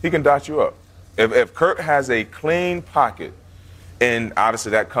 Yes, he can dot you up. If Kirk has a clean pocket, and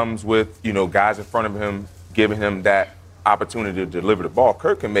obviously that comes with, guys in front of him giving him that opportunity to deliver the ball,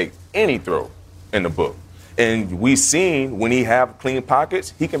 Kirk can make any throw in the book. And we've seen when he have clean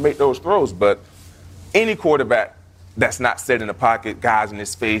pockets, he can make those throws. But any quarterback that's not set in the pocket, guys in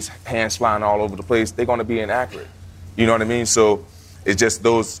his face, hands flying all over the place, they're going to be inaccurate. You know what I mean? So it's just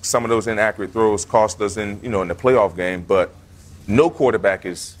some of those inaccurate throws cost us in the playoff game. But no quarterback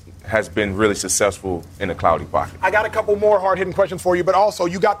has been really successful in a cloudy pocket. I got a couple more hard-hitting questions for you, but also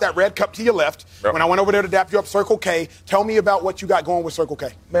you got that red cup to your left. Yep. When I went over there to dap you up, Circle K, tell me about what you got going with Circle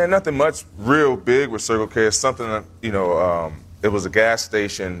K. Man, nothing much real big with Circle K. It's something that, it was a gas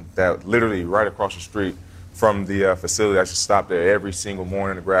station that literally right across the street from the facility. I should stop there every single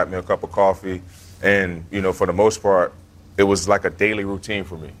morning to grab me a cup of coffee. And, for the most part, it was like a daily routine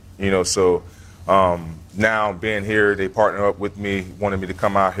for me, so now being here, they partner up with me, wanted me to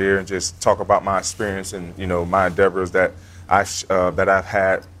come out here and just talk about my experience and, my endeavors that I've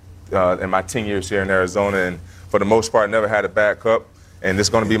had in my 10 years here in Arizona. And for the most part, never had a bad cup. And this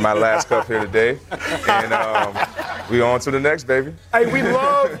is going to be my last cup here today. And we on to the next, baby. Hey, we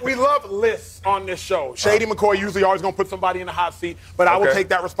love lists on this show. Shady McCoy usually always going to put somebody in the hot seat, but I will take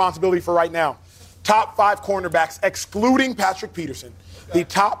that responsibility for right now. Top 5 cornerbacks, excluding Patrick Peterson. The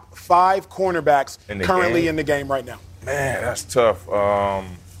top 5 cornerbacks currently in the game right now. Man, that's tough. I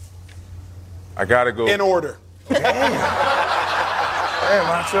got to go. In order. Damn,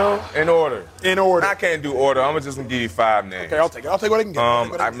 Macho. In order. In order. I can't do order. I'm just going to give you 5 names. Okay, I'll take it. I'll take what I can get.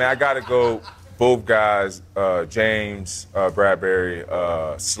 I got to go both guys, James Bradbury,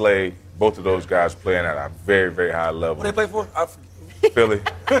 Slay. Both of those guys playing at a very, very high level. What they play for? Philly.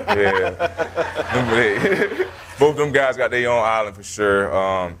 Yeah. Both them guys got their own island for sure.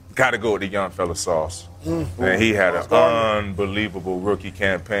 Got to go with the young fella Sauce. Mm-hmm. And he had an unbelievable rookie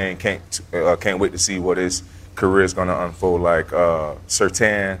campaign. Can't wait to see what his career is going to unfold like.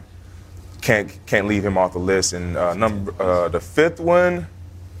 Surtain, can't leave him off the list. And the 5th one,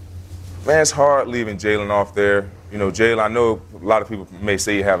 man, it's hard leaving Jalen off there. Jalen, I know a lot of people may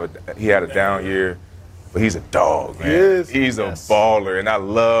say he had a down year. But he's a dog, man. He's a baller, and I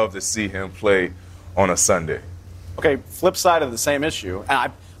love to see him play on a Sunday. Okay, flip side of the same issue.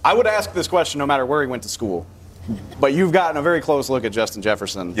 And I would ask this question no matter where he went to school. But you've gotten a very close look at Justin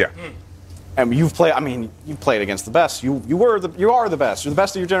Jefferson. Yeah. And you've played against the best. You are the best. You're the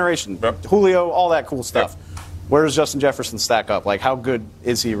best of your generation. Yep. Julio, all that cool stuff. Yep. Where does Justin Jefferson stack up? Like, how good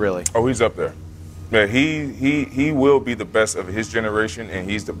is he really? Oh, he's up there. Yeah, he will be the best of his generation, and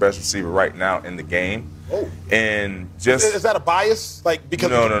he's the best receiver right now in the game. Oh. And just is that a bias? Like because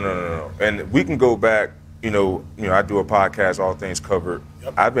No. And we can go back. I do a podcast, All Things Covered.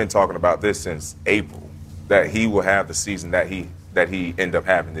 Yep. I've been talking about this since April that he will have the season that he ended up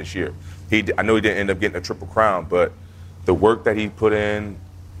having this year. I know he didn't end up getting a triple crown, but the work that he put in,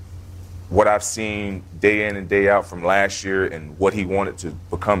 what I've seen day in and day out from last year, and what he wanted to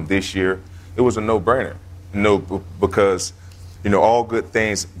become this year, it was a no-brainer. Because all good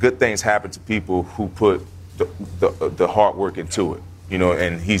things happen to people who put the hard work into it.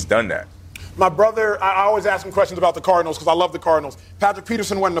 And he's done that. My brother, I always ask him questions about the Cardinals because I love the Cardinals. Patrick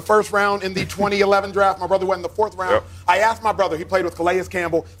Peterson went in the first round in the 2011 draft. My brother went in the fourth round. Yep. I asked my brother, he played with Calais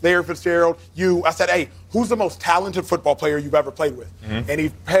Campbell, Larry Fitzgerald, you. I said, hey, who's the most talented football player you've ever played with? And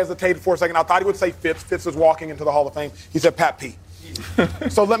he hesitated for a second. I thought he would say Fitz. Fitz is walking into the Hall of Fame. He said, Pat P.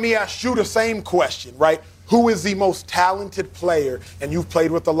 So let me ask you the same question, right? Who is the most talented player, and you've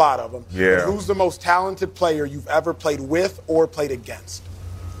played with a lot of them, Yeah. who's the most talented player you've ever played with or played against?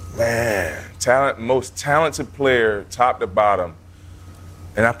 Man, most talented player, top to bottom.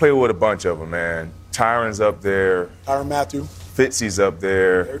 And I played with a bunch of them, man. Tyron's up there. Tyrann Mathieu, Fitzy's up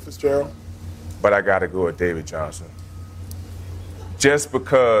there. Larry Fitzgerald. But I got to go with David Johnson. Just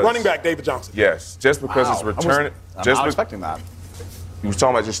because. Running back, David Johnson. Yes, just because his return. I'm not expecting that. You was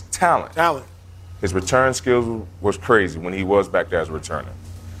talking about just talent. Talent. His return skills was crazy when he was back there as a returner.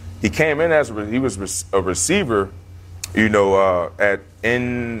 He came in he was a receiver, at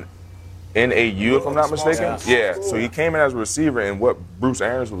NAU, if I'm not mistaken. Yeah. So he came in as a receiver, and what Bruce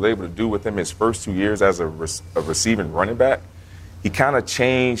Arians was able to do with him his first 2 years as a receiving running back, he kind of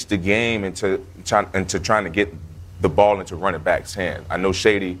changed the game into trying to get the ball into running back's hand. I know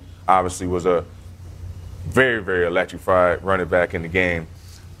Shady obviously was a very, very electrified running back in the game.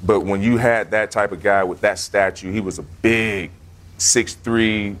 But when you had that type of guy with that stature, he was a big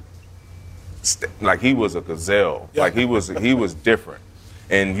 6'3", like he was a gazelle. Yeah. Like he was different.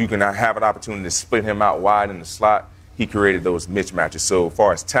 And you can have an opportunity to split him out wide in the slot. He created those mismatches. So as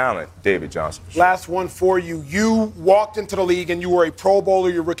far as talent, David Johnson. Last one for you. You walked into the league and you were a Pro Bowler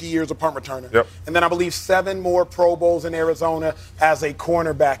your rookie year as a punt returner. Yep. And then I believe 7 more Pro Bowls in Arizona as a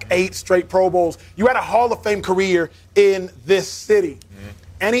cornerback. 8 straight Pro Bowls. You had a Hall of Fame career in this city.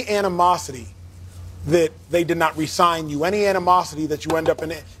 Any animosity that they did not re-sign you, any animosity that you end up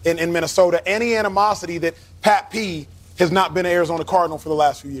in Minnesota, any animosity that Pat P has not been an Arizona Cardinal for the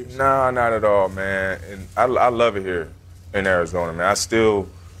last few years? No, not at all, man. And I love it here in Arizona, man. I still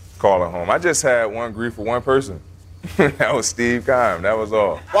call it home. I just had one grief for one person. That was Steve Keim. That was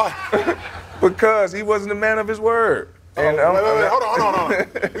all. Why? Because he wasn't a man of his word. And wait, hold on.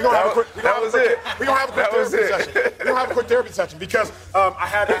 We're gonna have a quick session. We're gonna have a quick therapy session because I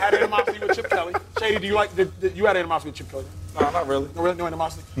had animosity with Chip Kelly. Shady, do you like? Did you had animosity with Chip Kelly? No, not really. No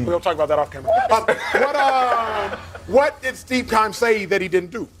animosity. We'll talk about that off camera. What did Steve Keim say that he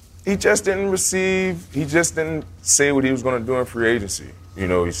didn't do? He just didn't say what he was going to do in free agency.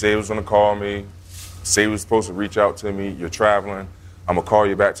 He said he was going to call me, say he was supposed to reach out to me. You're traveling. I'm going to call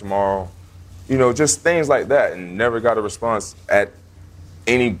you back tomorrow. Just things like that, and never got a response at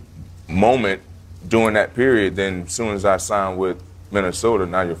any moment during that period. Then as soon as I signed with Minnesota,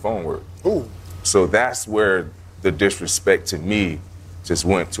 now your phone worked. Ooh. So that's where the disrespect to me just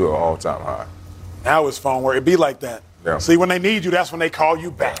went to an all-time high. Now his phone work. It be like that. Yeah. See, when they need you, that's when they call you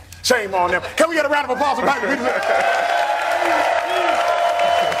back. Shame on them. Can we get a round of applause for Patrick Peterson?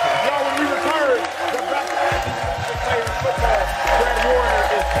 Y'all, when we return, the best player in football, Brad Warner,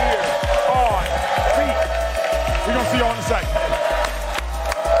 is here on beat. We're going to see y'all in a second.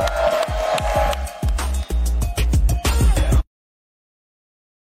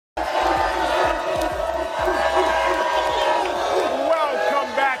 Welcome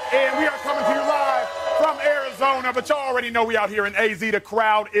back, and we are coming to you live from Arizona, but y'all already know we out here in AZ. The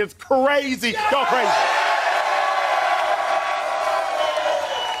crowd is crazy. Y'all crazy.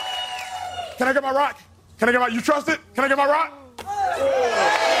 Can I get my rock? You trust it? Can I get my rock?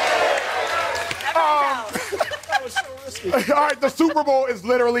 That was so risky. All right, the Super Bowl is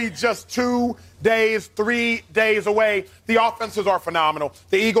literally just 3 days away. The offenses are phenomenal.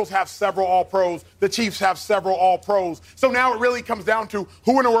 The Eagles have several All-Pros. The Chiefs have several All-Pros. So now it really comes down to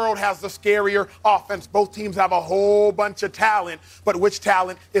who in the world has the scarier offense. Both teams have a whole bunch of talent, but which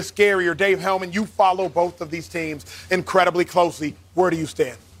talent is scarier? Dave Hellman, you follow both of these teams incredibly closely. Where do you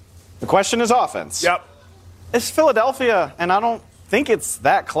stand? The question is offense. Yep. It's Philadelphia, and I don't think it's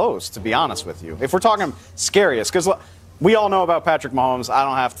that close, to be honest with you. If we're talking scariest, because we all know about Patrick Mahomes. I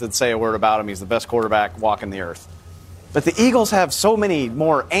don't have to say a word about him. He's the best quarterback walking the earth. But the Eagles have so many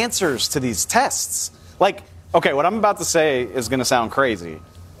more answers to these tests. Like, okay, what I'm about to say is going to sound crazy.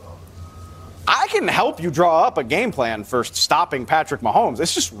 I can help you draw up a game plan for stopping Patrick Mahomes.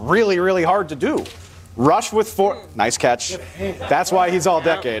 It's just really, really hard to do. Rush with 4. Nice catch. That's why he's all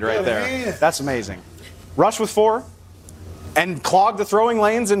decade right there. That's amazing. Rush with 4 and clog the throwing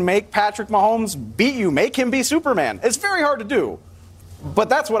lanes and make Patrick Mahomes beat you. Make him be Superman. It's very hard to do, but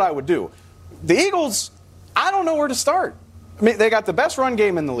that's what I would do. The Eagles, I don't know where to start. I mean, they got the best run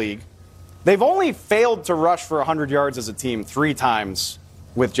game in the league. They've only failed to rush for 100 yards as a team 3 times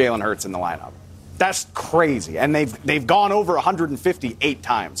with Jalen Hurts in the lineup. That's crazy. And they've gone over 158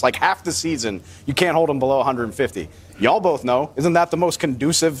 times. Like half the season, you can't hold them below 150. Y'all both know, isn't that the most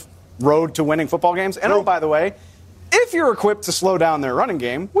conducive road to winning football games? And oh, by the way, if you're equipped to slow down their running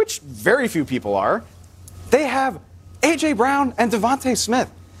game, which very few people are, they have A.J. Brown and Devontae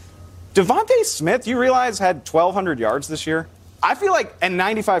Smith. Devontae Smith, you realize, had 1,200 yards this year? I feel like, and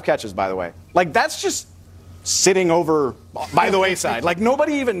 95 catches, by the way. Like, that's just sitting over by the wayside. Like,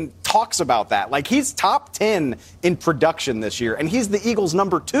 nobody even talks about that. Like, he's top 10 in production this year, and he's the Eagles'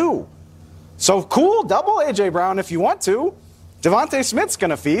 number 2. So, cool, double A.J. Brown if you want to. Devontae Smith's going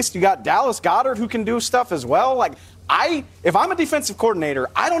to feast. You got Dallas Goedert who can do stuff as well. Like, if I'm a defensive coordinator,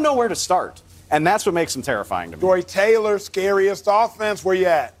 I don't know where to start. And that's what makes him terrifying to me. Joy Taylor, scariest offense. Where you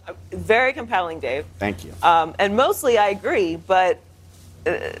at? Very compelling, Dave. Thank you. And mostly I agree, but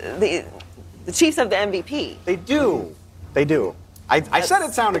the Chiefs have the MVP. They do. They do. I said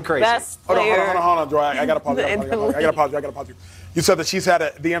it sounded crazy. Best player. Hold on, Joy. I got to pause you. You said the Chiefs had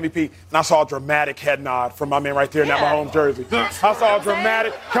the MVP, and I saw a dramatic head nod from my man right there in that Mahomes jersey. I saw a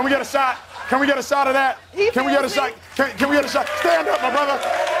dramatic. Can we get a shot? Can we get a shot of that? Can we get a shot? Can we get a shot? Stand up, my brother.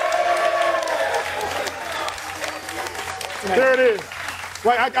 There it is.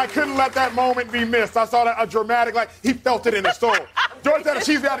 Like, I couldn't let that moment be missed. I saw that a dramatic, like, he felt it in his soul. George said the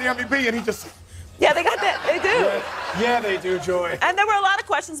Chiefs got the MVP, and he just... Yeah, they got that. They do. Yeah, they do, Joy. And there were a lot of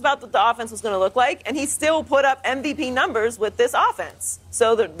questions about what the offense was going to look like, and he still put up MVP numbers with this offense.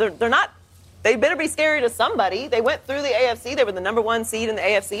 So they're not... They better be scary to somebody. They went through the AFC. They were the number 1 seed in the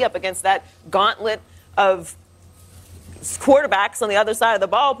AFC up against that gauntlet of quarterbacks on the other side of the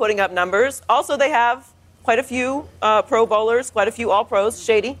ball putting up numbers. Also, they have quite a few Pro Bowlers, quite a few All-Pros.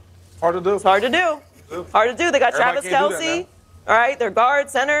 Shady. Hard to do. It's hard to do. Hard to do. They got Everybody Travis Kelce. All right, their guard,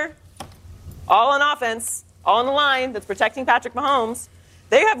 center, all on offense, all on the line that's protecting Patrick Mahomes.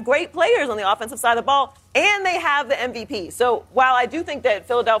 They have great players on the offensive side of the ball, and they have the MVP. So while I do think that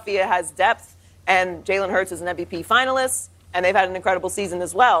Philadelphia has depth and Jalen Hurts is an MVP finalist, and they've had an incredible season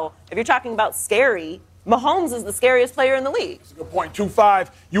as well, if you're talking about scary, Mahomes is the scariest player in the league. That's a good point. 2-5.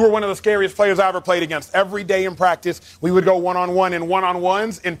 You were one of the scariest players I ever played against. Every day in practice, we would go one-on-one in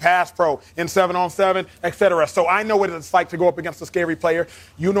one-on-ones, in pass pro, in 7-on-7, etc. So I know what it's like to go up against a scary player.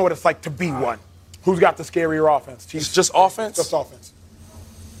 You know what it's like to be one. Who's got the scarier offense? Chiefs? It's just offense? Just offense.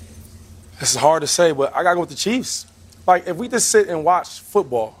 This is hard to say, but I got to go with the Chiefs. Like, if we just sit and watch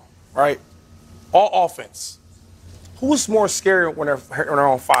football, right, all offense, who's more scary when they're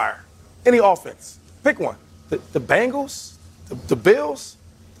on fire? Any offense. Pick one. The Bengals, the Bills,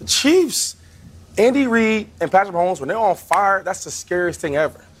 the Chiefs, Andy Reid, and Patrick Mahomes, when they're on fire, that's the scariest thing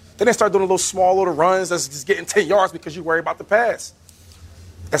ever. Then they start doing little small little runs that's just getting 10 yards because you worry about the pass.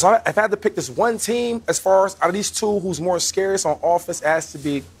 And so if I had to pick this one team, as far as out of these two, who's more scariest on offense, it has to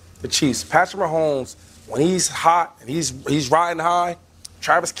be the Chiefs. Patrick Mahomes, when he's hot and he's riding high,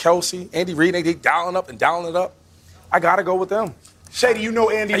 Travis Kelce, Andy Reid, they dialing up and dialing it up. I got to go with them. Shady, you know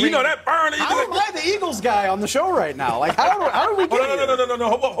Andy Reid. You know that burn. How am I the Eagles guy on the show right now? Like, how do we get here? No.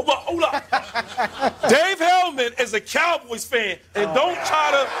 Hold up. Dave Hellman is a Cowboys fan, and don't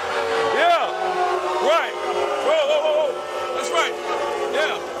try to. Yeah. Right. Whoa. That's right.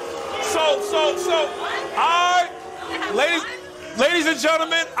 Yeah. Ladies and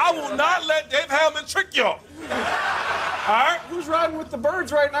gentlemen, I will not let Dave Hellman trick y'all. All right? Who's riding with the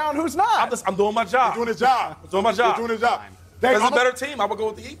birds right now and who's not? I'm doing my job. You're doing his job. I'm doing my job. You're doing his job. It's a better team. I would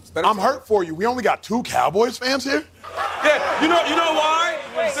go with the Eagles. I'm hurt for you. We only got 2 Cowboys fans here? Yeah, you know why?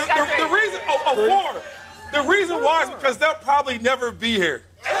 The reason, four. The reason why is because they'll probably never be here.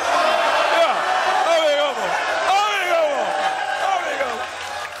 Yeah.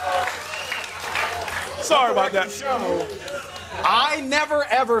 Sorry about that. I never,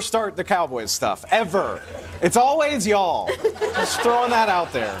 ever start the Cowboys stuff. Ever. It's always y'all. Just throwing that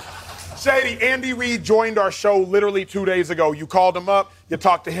out there. Shady, Andy Reid joined our show literally 2 days ago. You called him up, you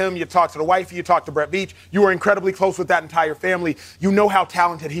talked to him, you talked to the wifey, you talked to Brett Beach. You were incredibly close with that entire family. You know how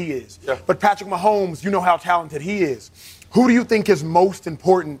talented he is. Yeah. But Patrick Mahomes, you know how talented he is. Who do you think is most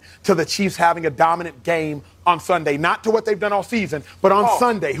important to the Chiefs having a dominant game on Sunday? Not to what they've done all season, but on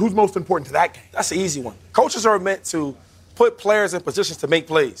Sunday. Who's most important to that game? That's an easy one. Coaches are meant to put players in positions to make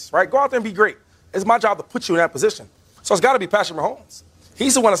plays, right? Go out there and be great. It's my job to put you in that position. So it's got to be Patrick Mahomes.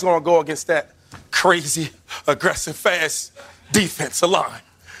 He's the one that's going to go against that crazy, aggressive, fast defensive line.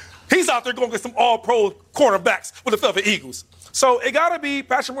 He's out there going against some all-pro cornerbacks with the Philadelphia Eagles. So it got to be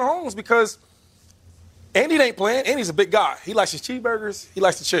Patrick Mahomes because Andy ain't playing. Andy's a big guy. He likes his cheeseburgers. He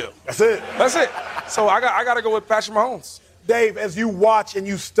likes to chill. That's it. That's it. So I got to go with Patrick Mahomes. Dave, as you watch and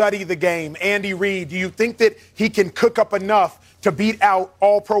you study the game, Andy Reid, do you think that he can cook up enough to beat out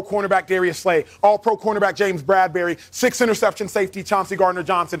all-pro cornerback Darius Slay, all-pro cornerback James Bradbury, 6 interception safety Chauncey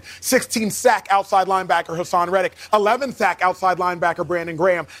Gardner-Johnson, 16-sack outside linebacker Hassan Reddick, 11-sack outside linebacker Brandon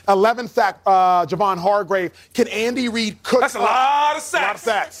Graham, 11-sack Javon Hargrave. Can Andy Reid cook? That's a lot of sacks. A lot of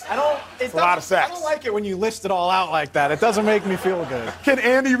sacks. It's a lot of sacks. I don't like it when you list it all out like that. It doesn't make me feel good. Can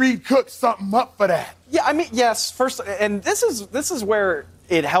Andy Reid cook something up for that? Yeah, I mean, yes. First, and this is where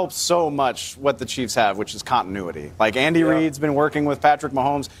it helps so much what the Chiefs have, which is continuity. Like Andy Reid's been working with Patrick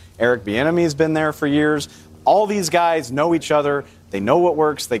Mahomes. Eric Bieniemy's been there for years. All these guys know each other. They know what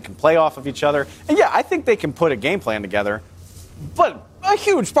works. They can play off of each other. And yeah, I think they can put a game plan together. But a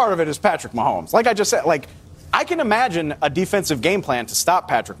huge part of it is Patrick Mahomes. Like I just said, like I can imagine a defensive game plan to stop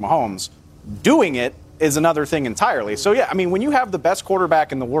Patrick Mahomes. Doing it is another thing entirely. So yeah, I mean, when you have the best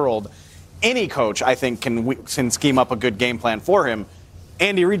quarterback in the world, any coach I think can scheme up a good game plan for him.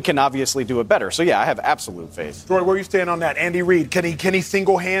 Andy Reid can obviously do it better. So, yeah, I have absolute faith. Troy, where you stand on that? Andy Reid, can he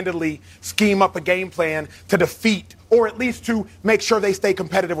single-handedly scheme up a game plan to defeat or at least to make sure they stay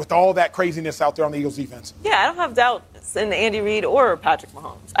competitive with all that craziness out there on the Eagles defense? Yeah, I don't have doubts in Andy Reid or Patrick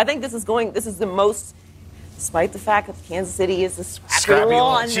Mahomes. I think this is the most, despite the fact that Kansas City is a scrappy little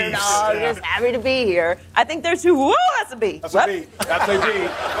underdog, just happy to be here. I think they're too, woo, that's a B. That's a B. That's a B.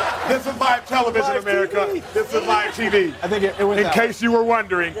 This is live television, America. TV. This is live TV. I think it was in case you were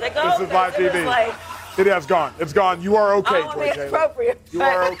wondering, Did it go? this is live TV. It has gone. It's gone. You are okay, Troy Taylor. Appropriate. You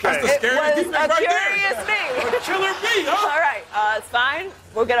are okay. It was a curious B. A killer B, huh? All right, it's fine.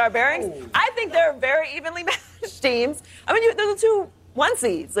 We'll get our bearings. I think they're very evenly matched teams. I mean, they're the 2 1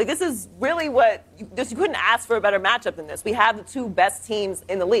 seeds. Like, this is really what you couldn't ask for a better matchup than this. We have the 2 best teams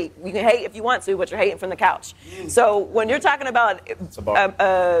in the league. You can hate if you want to, but you're hating from the couch. So when you're talking about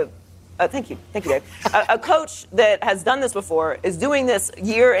thank you, Dave. A coach that has done this before is doing this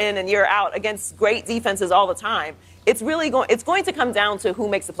year in and year out against great defenses all the time. It's going to come down to who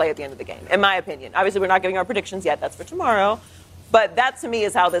makes the play at the end of the game, in my opinion. Obviously, we're not giving our predictions yet. That's for tomorrow. But that, to me,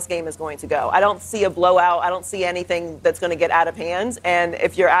 is how this game is going to go. I don't see a blowout. I don't see anything that's going to get out of hand. And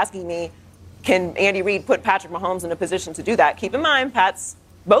if you're asking me, can Andy Reid put Patrick Mahomes in a position to do that? Keep in mind,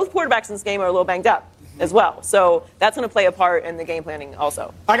 both quarterbacks in this game are a little banged up as well. So that's going to play a part in the game planning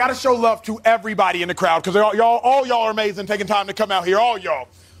also. I got to show love to everybody in the crowd because all y'all are amazing, taking time to come out here, all y'all.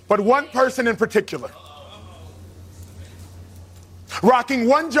 But one person in particular, rocking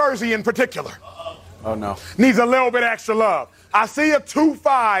one jersey in particular. Oh, no. Needs a little bit extra love. I see a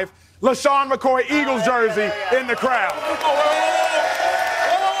 2-5 LaShawn McCoy Eagles jersey in the crowd.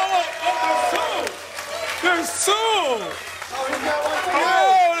 There's 2.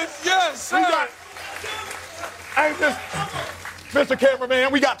 Yes. Hey, Mr.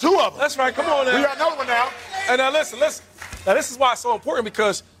 Cameraman, we got 2 of them. That's right. Come on now. We got another one now. And now listen. Now this is why it's so important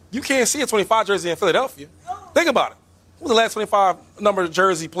because you can't see a 25 jersey in Philadelphia. Think about it. Who was the last 25 number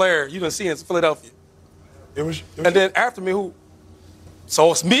jersey player you didn't see in Philadelphia? It was then after me, who? So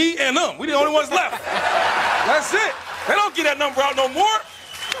it's me and them. We the only ones left. That's it. They don't get that number out no more.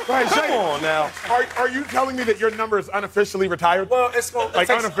 Right, Come on now. Are you telling me that your number is unofficially retired? Well, it's going like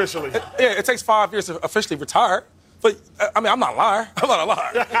unofficially. It takes 5 years to officially retire. But I mean, I'm not a liar. I'm not a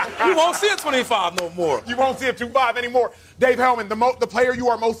liar. You won't see a 25 no more. You won't see a 2-5 anymore. Dave Hellman, the player you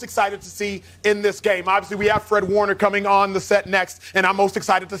are most excited to see in this game. Obviously, we have Fred Warner coming on the set next, and I'm most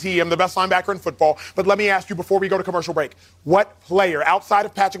excited to see him, the best linebacker in football. But let me ask you before we go to commercial break, what player outside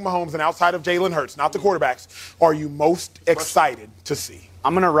of Patrick Mahomes and outside of Jalen Hurts, not the quarterbacks, are you most excited to see?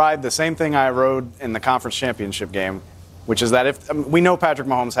 I'm going to ride the same thing I rode in the conference championship game, which is that we know Patrick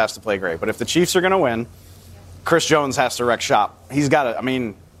Mahomes has to play great, but if the Chiefs are going to win, Chris Jones has to wreck shop. He's got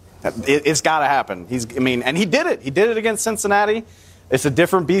to, it's got to happen. And he did it. He did it against Cincinnati. It's a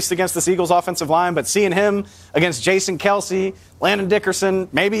different beast against this Eagles offensive line, but seeing him against Jason Kelsey, Landon Dickerson,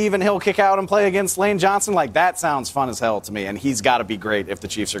 maybe even he'll kick out and play against Lane Johnson, like that sounds fun as hell to me, and he's got to be great if the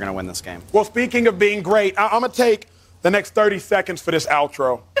Chiefs are going to win this game. Well, speaking of being great, I'm going to take the next 30 seconds for this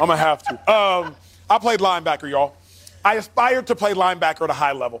outro. I'm going to have to. I played linebacker, y'all. I aspired to play linebacker at a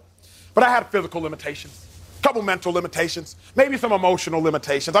high level, but I had physical limitations. Couple mental limitations, maybe some emotional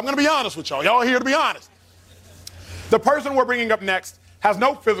limitations. I'm going to be honest with y'all. Y'all are here to be honest. The person we're bringing up next has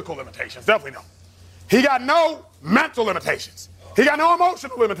no physical limitations, definitely no. He got no mental limitations. He got no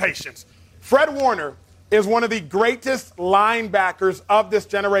emotional limitations. Fred Warner is one of the greatest linebackers of this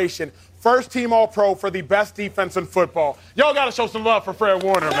generation. First team All-Pro for the best defense in football. Y'all got to show some love for Fred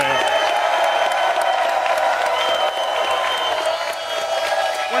Warner, man.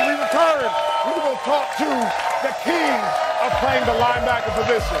 When we return, we're going to talk to the king of playing the linebacker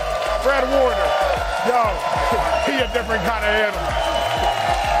position, Fred Warner. Yo, he a different kind of animal.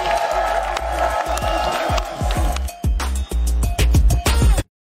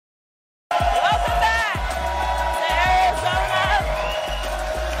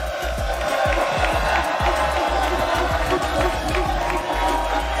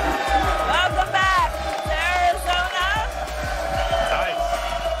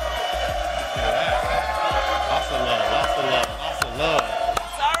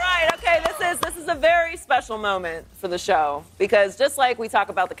 special moment for the show because just like we talk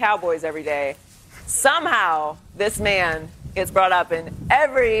about the Cowboys every day, somehow this man gets brought up in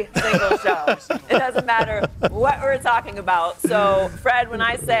every single show. It doesn't matter what we're talking about. So, Fred, when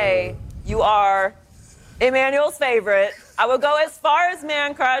I say you are Emmanuel's favorite, I would go as far as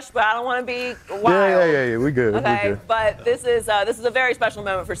man crush, but I don't want to be wild. Yeah. We good. Okay, We good. but this is a very special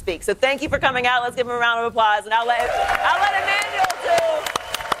moment for Speak. So thank you for coming out. Let's give him a round of applause, and I'll let Emmanuel do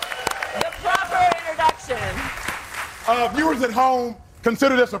the proper introduction. Viewers at home,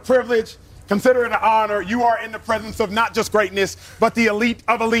 consider this a privilege. Consider it an honor. You are in the presence of not just greatness, but the elite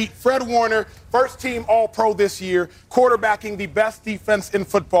of elite. Fred Warner, first-team All-Pro this year, quarterbacking the best defense in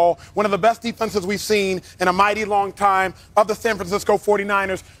football, one of the best defenses we've seen in a mighty long time of the San Francisco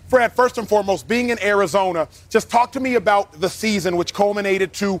 49ers. Fred, first and foremost, being in Arizona, just talk to me about the season, which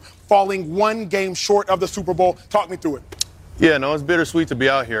culminated to falling one game short of the Super Bowl. Talk me through it. Yeah, no, it's bittersweet to be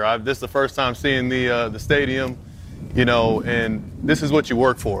out here. This is the first time seeing the stadium. You know, and this is what you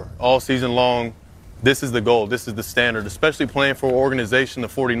work for all season long. This is the goal. This is the standard, especially playing for an organization, the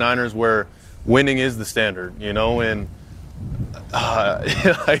 49ers, where winning is the standard, you know. And I'm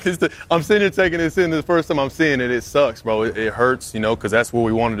sitting here taking this in. The first time I'm seeing it, it sucks, bro. It hurts, you know, because that's where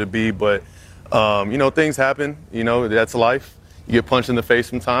we wanted to be. But, you know, things happen. You know, that's life. You get punched in the face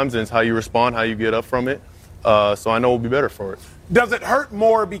sometimes, and it's how you respond, how you get up from it. So I know we'll be better for it. Does it hurt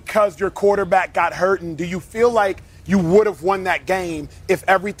more because your quarterback got hurt, and do you feel like you would have won that game if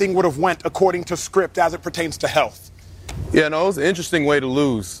everything would have went according to script as it pertains to health? Yeah, no, it was an interesting way to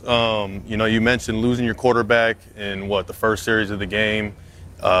lose. You know, you mentioned losing your quarterback in, the first series of the game.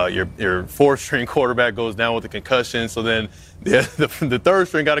 Your fourth-string quarterback goes down with a concussion, so then the third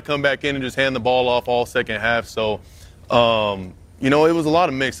string got to come back in and just hand the ball off all second half. So, you know, it was a lot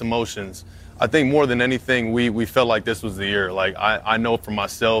of mixed emotions. I think more than anything, we felt like this was the year. Like, I know for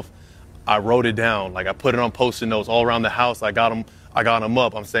myself, I wrote it down. Like, I put it on Post-it notes all around the house. I got them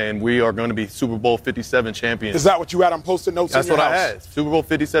up. I'm saying we are going to be Super Bowl 57 champions. Is that what you had on Post-it notes That's in your what house? I had. Super Bowl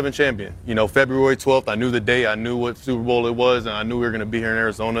 57 champion. You know, February 12th, I knew the day. I knew what Super Bowl it was, and I knew we were going to be here in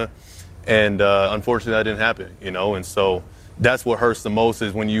Arizona. And unfortunately, that didn't happen, you know. And so that's what hurts the most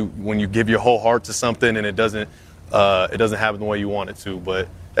is when you give your whole heart to something and it doesn't happen the way you want it to. But,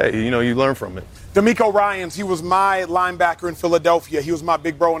 hey, you know, you learn from it. DeMeco Ryans, he was my linebacker in Philadelphia. He was my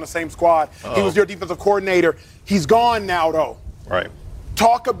big bro in the same squad. He was your defensive coordinator. He's gone now, though. Right.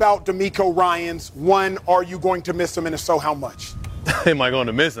 Talk about DeMeco Ryans. One, are you going to miss him, and if so, how much? Am I going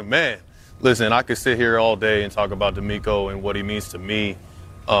to miss him? Man, listen, I could sit here all day and talk about DeMeco and what he means to me,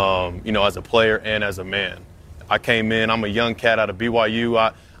 you know, as a player and as a man. I came in, I'm a young cat out of BYU.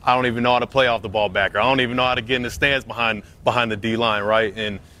 I don't even know how to play off the ball backer. I don't even know how to get in the stands behind the D-line, right?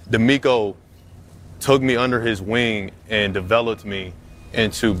 And DeMeco took me under his wing and developed me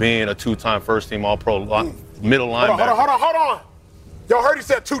into being a two-time first-team All-Pro middle linebacker. Hold on. Y'all heard he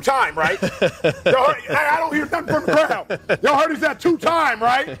said two-time, right? I don't hear nothing from the crowd. Y'all heard he said two-time,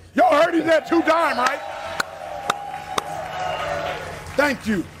 right? Y'all heard he said two-time, right? Thank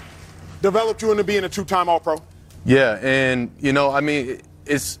you. Developed you into being a two-time All-Pro. Yeah, and, you know, I mean,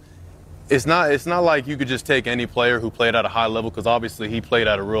 it's not like you could just take any player who played at a high level, because obviously he played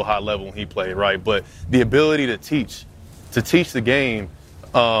at a real high level when he played, right? But the ability to teach the game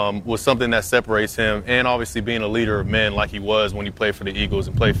was something that separates him, and obviously being a leader of men like he was when he played for the Eagles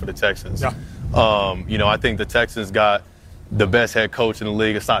and played for the Texans. Yeah. You know, I think the Texans got the best head coach in the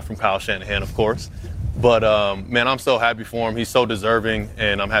league, aside from Kyle Shanahan, of course. But, man, I'm so happy for him. He's so deserving,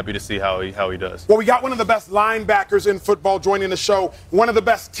 and I'm happy to see how he does. Well, we got one of the best linebackers in football joining the show, one of the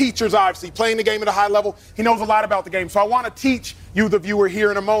best teachers, obviously, playing the game at a high level. He knows a lot about the game. So I want to teach you, the viewer, here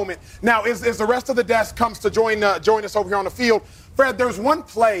in a moment. Now, as the rest of the desk comes to join us over here on the field, Fred, there's one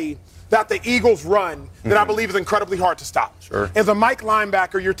play that the Eagles run that I believe is incredibly hard to stop. Sure. As a Mike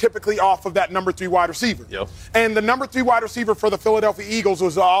linebacker, you're typically off of that number 3 wide receiver. Yep. And the number 3 wide receiver for the Philadelphia Eagles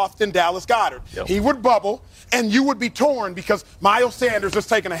was often Dallas Goedert. Yep. He would bubble, and you would be torn because Miles Sanders is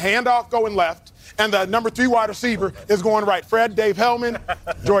taking a handoff going left, and the number 3 wide receiver is going right. Fred, Dave Hellman,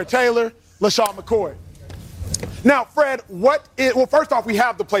 Joy Taylor, LaShawn McCoy. Now, Fred, well, first off, we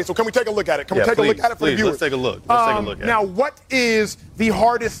have the play, so can we take a look at it? Can we take a look at it for the viewers? Let's take a look. Let's take a look at now, it. what is the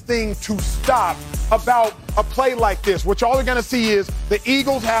hardest thing to stop about a play like this? What y'all are going to see is the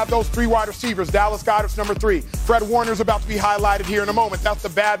Eagles have those 3 wide receivers. Dallas Goedert's number 3. Fred Warner's about to be highlighted here in a moment. That's the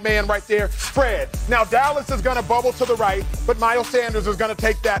bad man right there, Fred. Now, Dallas is going to bubble to the right, but Miles Sanders is going to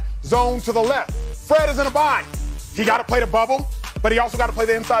take that zone to the left. Fred is in a bind. He got to play the bubble, but he also got to play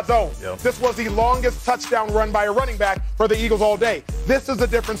the inside zone. Yep. This was the longest touchdown run by a running back for the Eagles all day. This is the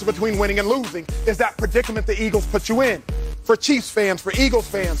difference between winning and losing, is that predicament the Eagles put you in. For Chiefs fans, for Eagles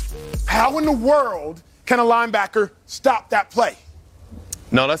fans, how in the world Can a linebacker stop that play?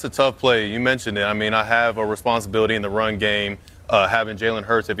 No, that's a tough play. You mentioned it. I mean, I have a responsibility in the run game, having Jalen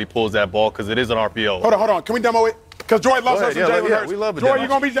Hurts if he pulls that ball, because it is an RPO. Hold on. Can we demo it? Because Joy loves us and Jalen Hurts. We love it. Joy, you're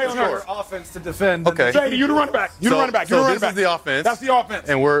going to be Jalen Hurts. Offense to defend. Okay. Jay, you the running back. You the running back. So this is the offense. That's the offense.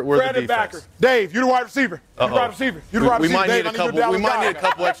 And we're Fred the is defense. backer. Dave, you the wide receiver. You the wide receiver. You the wide receiver. We might need a couple. We might need a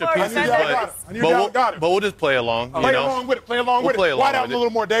couple extra pieces, but we'll just play along. Play along with it. Play along with it. Wide out a little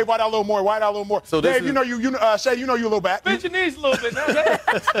more, Dave. Wide out a little more. Wide out a little more. So Dave, you know Shay, you know you a little back. Bend your knees a little bit now, Dave.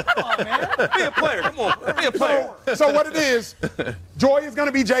 Come on, man. Be a player. Come on. Be a player. So what it is, Joy is going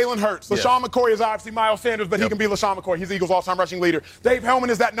to be Jalen Hurts. LaShawn McCoy is obviously Miles Sanders, but he can be LaShawn McCoy. He's the Eagles' all-time rushing leader. Dave Hellman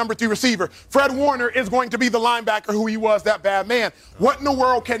is that number 3 receiver. Fred Warner is going to be the linebacker who he was, that bad man. What in the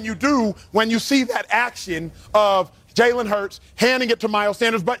world can you do when you see that action of Jalen Hurts handing it to Miles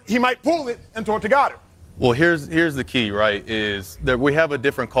Sanders, but he might pull it and throw it to Goddard? Well, here's the key, right, is that we have a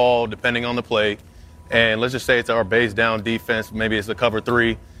different call depending on the play. And let's just say it's our base down defense, maybe it's a cover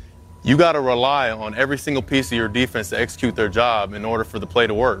 3. You got to rely on every single piece of your defense to execute their job in order for the play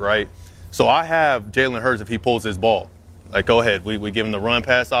to work, right? So I have Jalen Hurts if he pulls his ball. Like, go ahead. We give him the run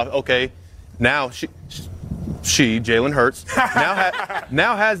pass off. Okay. Now she Jalen Hurts,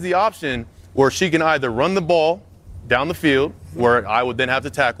 now has the option where she can either run the ball down the field, where I would then have to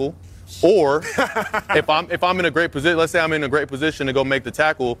tackle, or if I'm in a great position, let's say I'm in a great position to go make the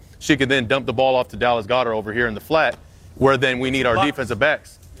tackle, she could then dump the ball off to Dallas Goedert over here in the flat, where then we need our defensive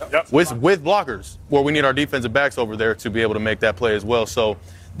backs. Yep. With blockers, where we need our defensive backs over there to be able to make that play as well. So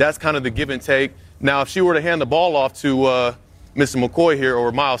that's kind of the give and take. Now, if she were to hand the ball off to Mr. McCoy here,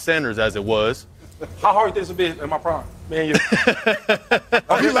 or Miles Sanders as it was. How hard this would be in my prime? Man, you.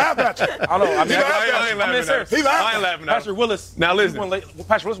 He laughed at you. I know. I mean, I ain't laughing at He laughed. I ain't laughing at Patrick Willis. Now listen.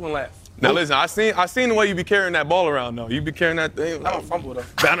 Patrick Willis wouldn't laugh. Now listen, I seen the way you be carrying that ball around though. You be carrying that thing. I don't fumble though.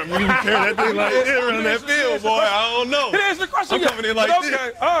 I don't mean you be carrying that thing like this around that field, boy. I don't know. It is the question. I'm coming in like this.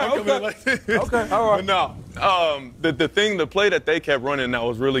 Okay. All right. I'm coming in like this. Okay. All right. But no, the play that they kept running that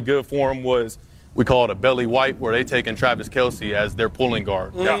was really good for them was, we call it a belly wipe, where they taking Travis Kelce as their pulling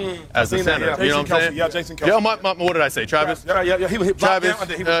guard, as the center. Yeah. You know what I'm saying? Yeah, Jason Kelce. Yeah, what did I say, Travis? Yeah. He Travis,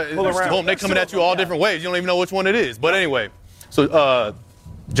 pull around. they coming at you all different ways. You don't even know which one it is. But anyway, so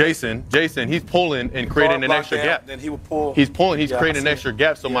Jason, he's pulling and creating an extra gap. Then he would pull. He's creating an extra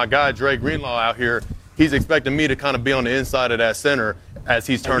gap. So my guy, Dre Greenlaw out here, he's expecting me to kind of be on the inside of that center as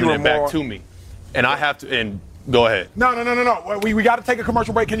he's turning it back to me. And I have to, and go ahead. No. We got to take a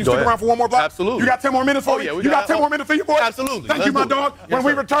commercial break. Can you stick around for one more block? Absolutely. You got 10 more minutes for me? Yeah, you got 10 more minutes for you, boys? Absolutely. Thank you, my dog. When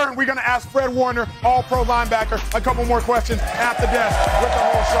we return, we're going to ask Fred Warner, all-pro linebacker, a couple more questions at the desk with the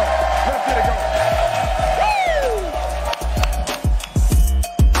whole show. Let's get it going.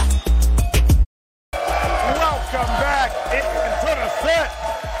 Welcome back into the set.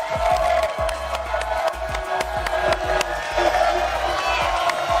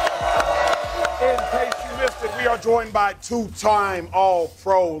 In case you missed it, we are joined by 2-time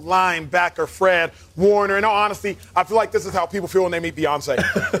All-Pro linebacker Fred Warner. In all honesty, I feel like this is how people feel when they meet Beyonce.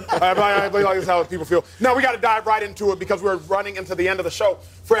 I feel like this is how people feel. Now, we got to dive right into it because we're running into the end of the show.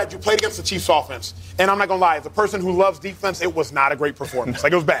 Fred, you played against the Chiefs offense. And I'm not going to lie, as a person who loves defense, it was not a great performance.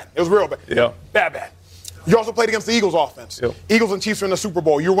 Like, it was bad. It was real bad. Yeah. Bad. You also played against the Eagles offense. Yep. Eagles and Chiefs are in the Super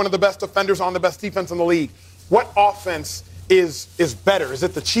Bowl. You're one of the best defenders on the best defense in the league. What offense is better? Is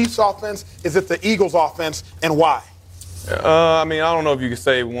it the Chiefs offense? Is it the Eagles offense? And why? I mean, I don't know if you could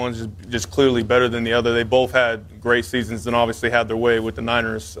say one's just clearly better than the other. They both had great seasons and obviously had their way with the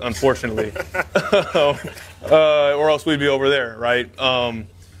Niners, unfortunately. Or else we'd be over there, right?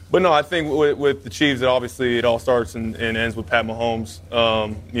 But no, I think with the Chiefs, it all starts and ends with Pat Mahomes.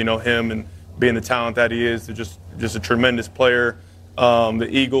 Him and being the talent that he is, they're just a tremendous player. The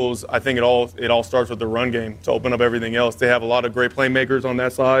Eagles, I think it all starts with the run game to open up everything else. They have a lot of great playmakers on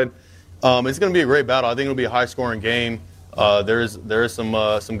that side. It's going to be a great battle. I think it'll be a high-scoring game. There is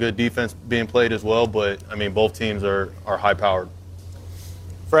some good defense being played as well, but I mean both teams are high-powered.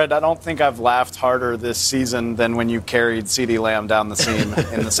 Fred, I don't think I've laughed harder this season than when you carried CeeDee Lamb down the seam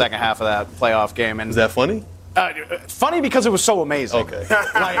in the second half of that playoff game. And is that funny? Funny because it was so amazing. Okay.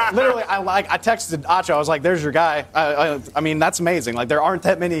 Like literally, I texted Acho. I was like, "There's your guy." I mean, that's amazing. Like there aren't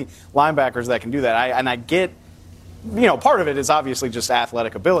that many linebackers that can do that. I get, part of it is obviously just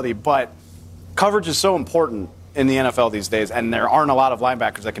athletic ability, but coverage is so important in the NFL these days, and there aren't a lot of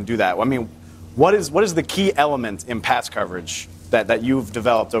linebackers that can do that. I mean, what is the key element in pass coverage that you've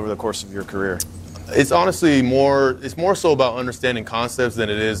developed over the course of your career? It's honestly more so about understanding concepts than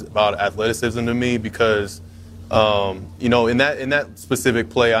it is about athleticism to me because. In that specific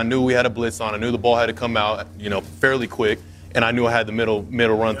play, I knew we had a blitz on. I knew the ball had to come out, fairly quick. and I knew I had the middle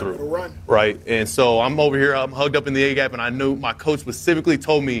run through. Right? And so I'm over here, I'm hugged up in the A-gap, and I knew my coach specifically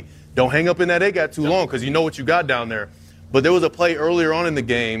told me, don't hang up in that A-gap too long because you know what you got down there. But there was a play earlier on in the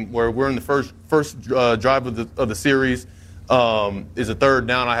game where we're in the first drive of the series. Is a third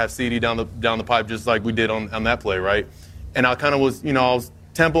down. I have CD down the pipe just like we did on that play, right? And I kind of was, I was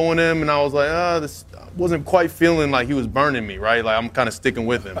tempoing him, and I was like, this wasn't quite feeling like he was burning me, right? Like I'm kind of sticking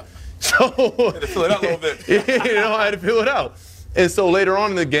with him. So had to fill it out a little bit. I had to fill it out. And so later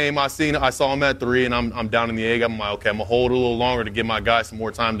on in the game, I saw him at 3, and I'm down in the egg. I'm like, okay, I'm gonna hold a little longer to give my guys some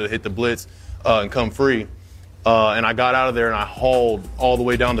more time to hit the blitz and come free. And I got out of there and I hauled all the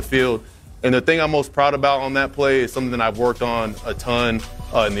way down the field. And the thing I'm most proud about on that play is something that I've worked on a ton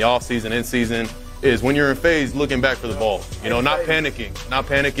in the offseason, in season, is when you're in phase, looking back for the ball. Not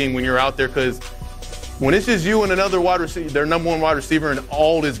panicking when you're out there, because when it's just you and another wide receiver, their number 1 wide receiver, and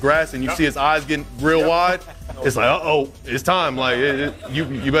all this grass, and you see his eyes getting real wide, it's like, it's time. Like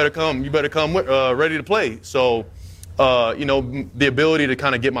you better come ready to play. So, the ability to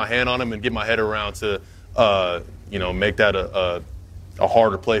kind of get my hand on him and get my head around to, make that a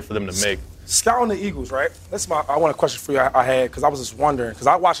harder play for them to make. Scouting the Eagles, right? I want a question for you I had, because I was just wondering, because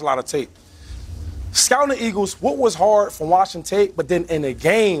I watch a lot of tape. Scouting the Eagles, what was hard from watching tape, but then in the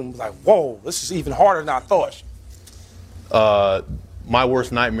game, like, whoa, this is even harder than I thought? My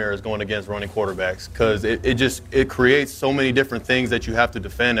worst nightmare is going against running quarterbacks, because it creates so many different things that you have to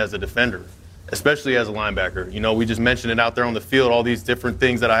defend as a defender, especially as a linebacker. We just mentioned it out there on the field, all these different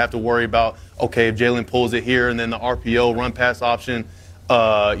things that I have to worry about. Okay, if Jalen pulls it here, and then the RPO, run-pass option,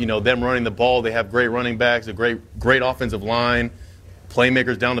 them running the ball, they have great running backs, a great offensive line,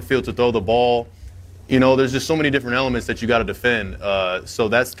 playmakers down the field to throw the ball. There's just so many different elements that you got to defend. So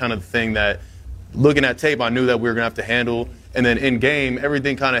that's kind of the thing that, looking at tape, I knew that we were going to have to handle. And then in game,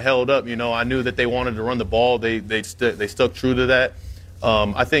 everything kind of held up. I knew that they wanted to run the ball. They stuck true to that.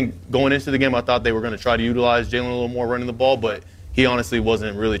 I think going into the game, I thought they were going to try to utilize Jalen a little more running the ball, but he honestly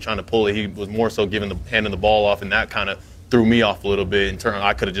wasn't really trying to pull it. He was more so handing the ball off, and that kind of threw me off a little bit. In turn,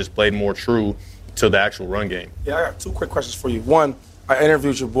 I could have just played more true to the actual run game. Yeah, I got 2 quick questions for you. One, I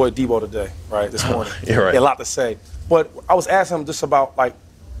interviewed your boy Debo today, right, this morning. Yeah, right. He had a lot to say. But I was asking him just about, like,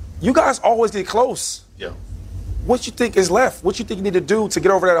 you guys always get close. Yeah. What you think is left? What you think you need to do to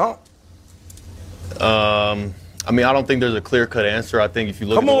get over that hump? I don't think there's a clear-cut answer. I think if you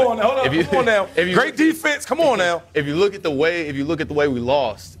look come on now. Great defense. Come on now. If you look at the way we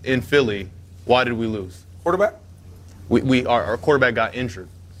lost in Philly, why did we lose? Quarterback? Our quarterback got injured.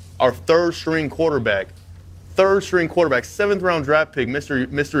 Our third-string quarterback, 7th-round draft pick,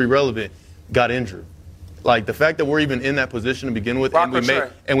 Mr. Irrelevant, got injured. Like, the fact that we're even in that position to begin with, and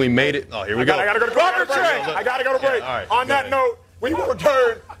we made it. Oh, here we go. I gotta go to break. I gotta go to break. Yeah, right, on that note, when we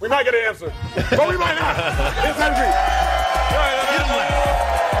return, we might get an answer, but we might not. It's Henry.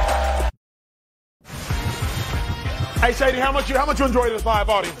 Hey, Shady, how much you enjoy this live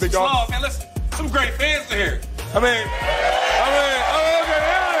audience, big dog? Oh, man, listen, some great fans in here. Other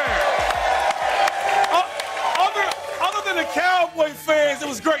than the Cowboy fans, it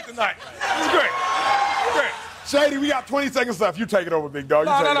was great tonight. It was great. Shady, we got 20 seconds left. You take it over, big dog.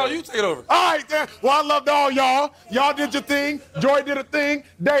 You take it over. All right, then. Well, I loved all y'all. Y'all did your thing. Joy did a thing.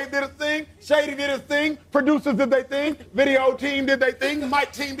 Dave did a thing. Shady did his thing. Producers did their thing. Video team did their thing.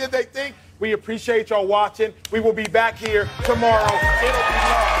 Mic team did their thing. We appreciate y'all watching. We will be back here tomorrow. It'll be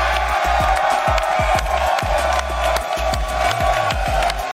live.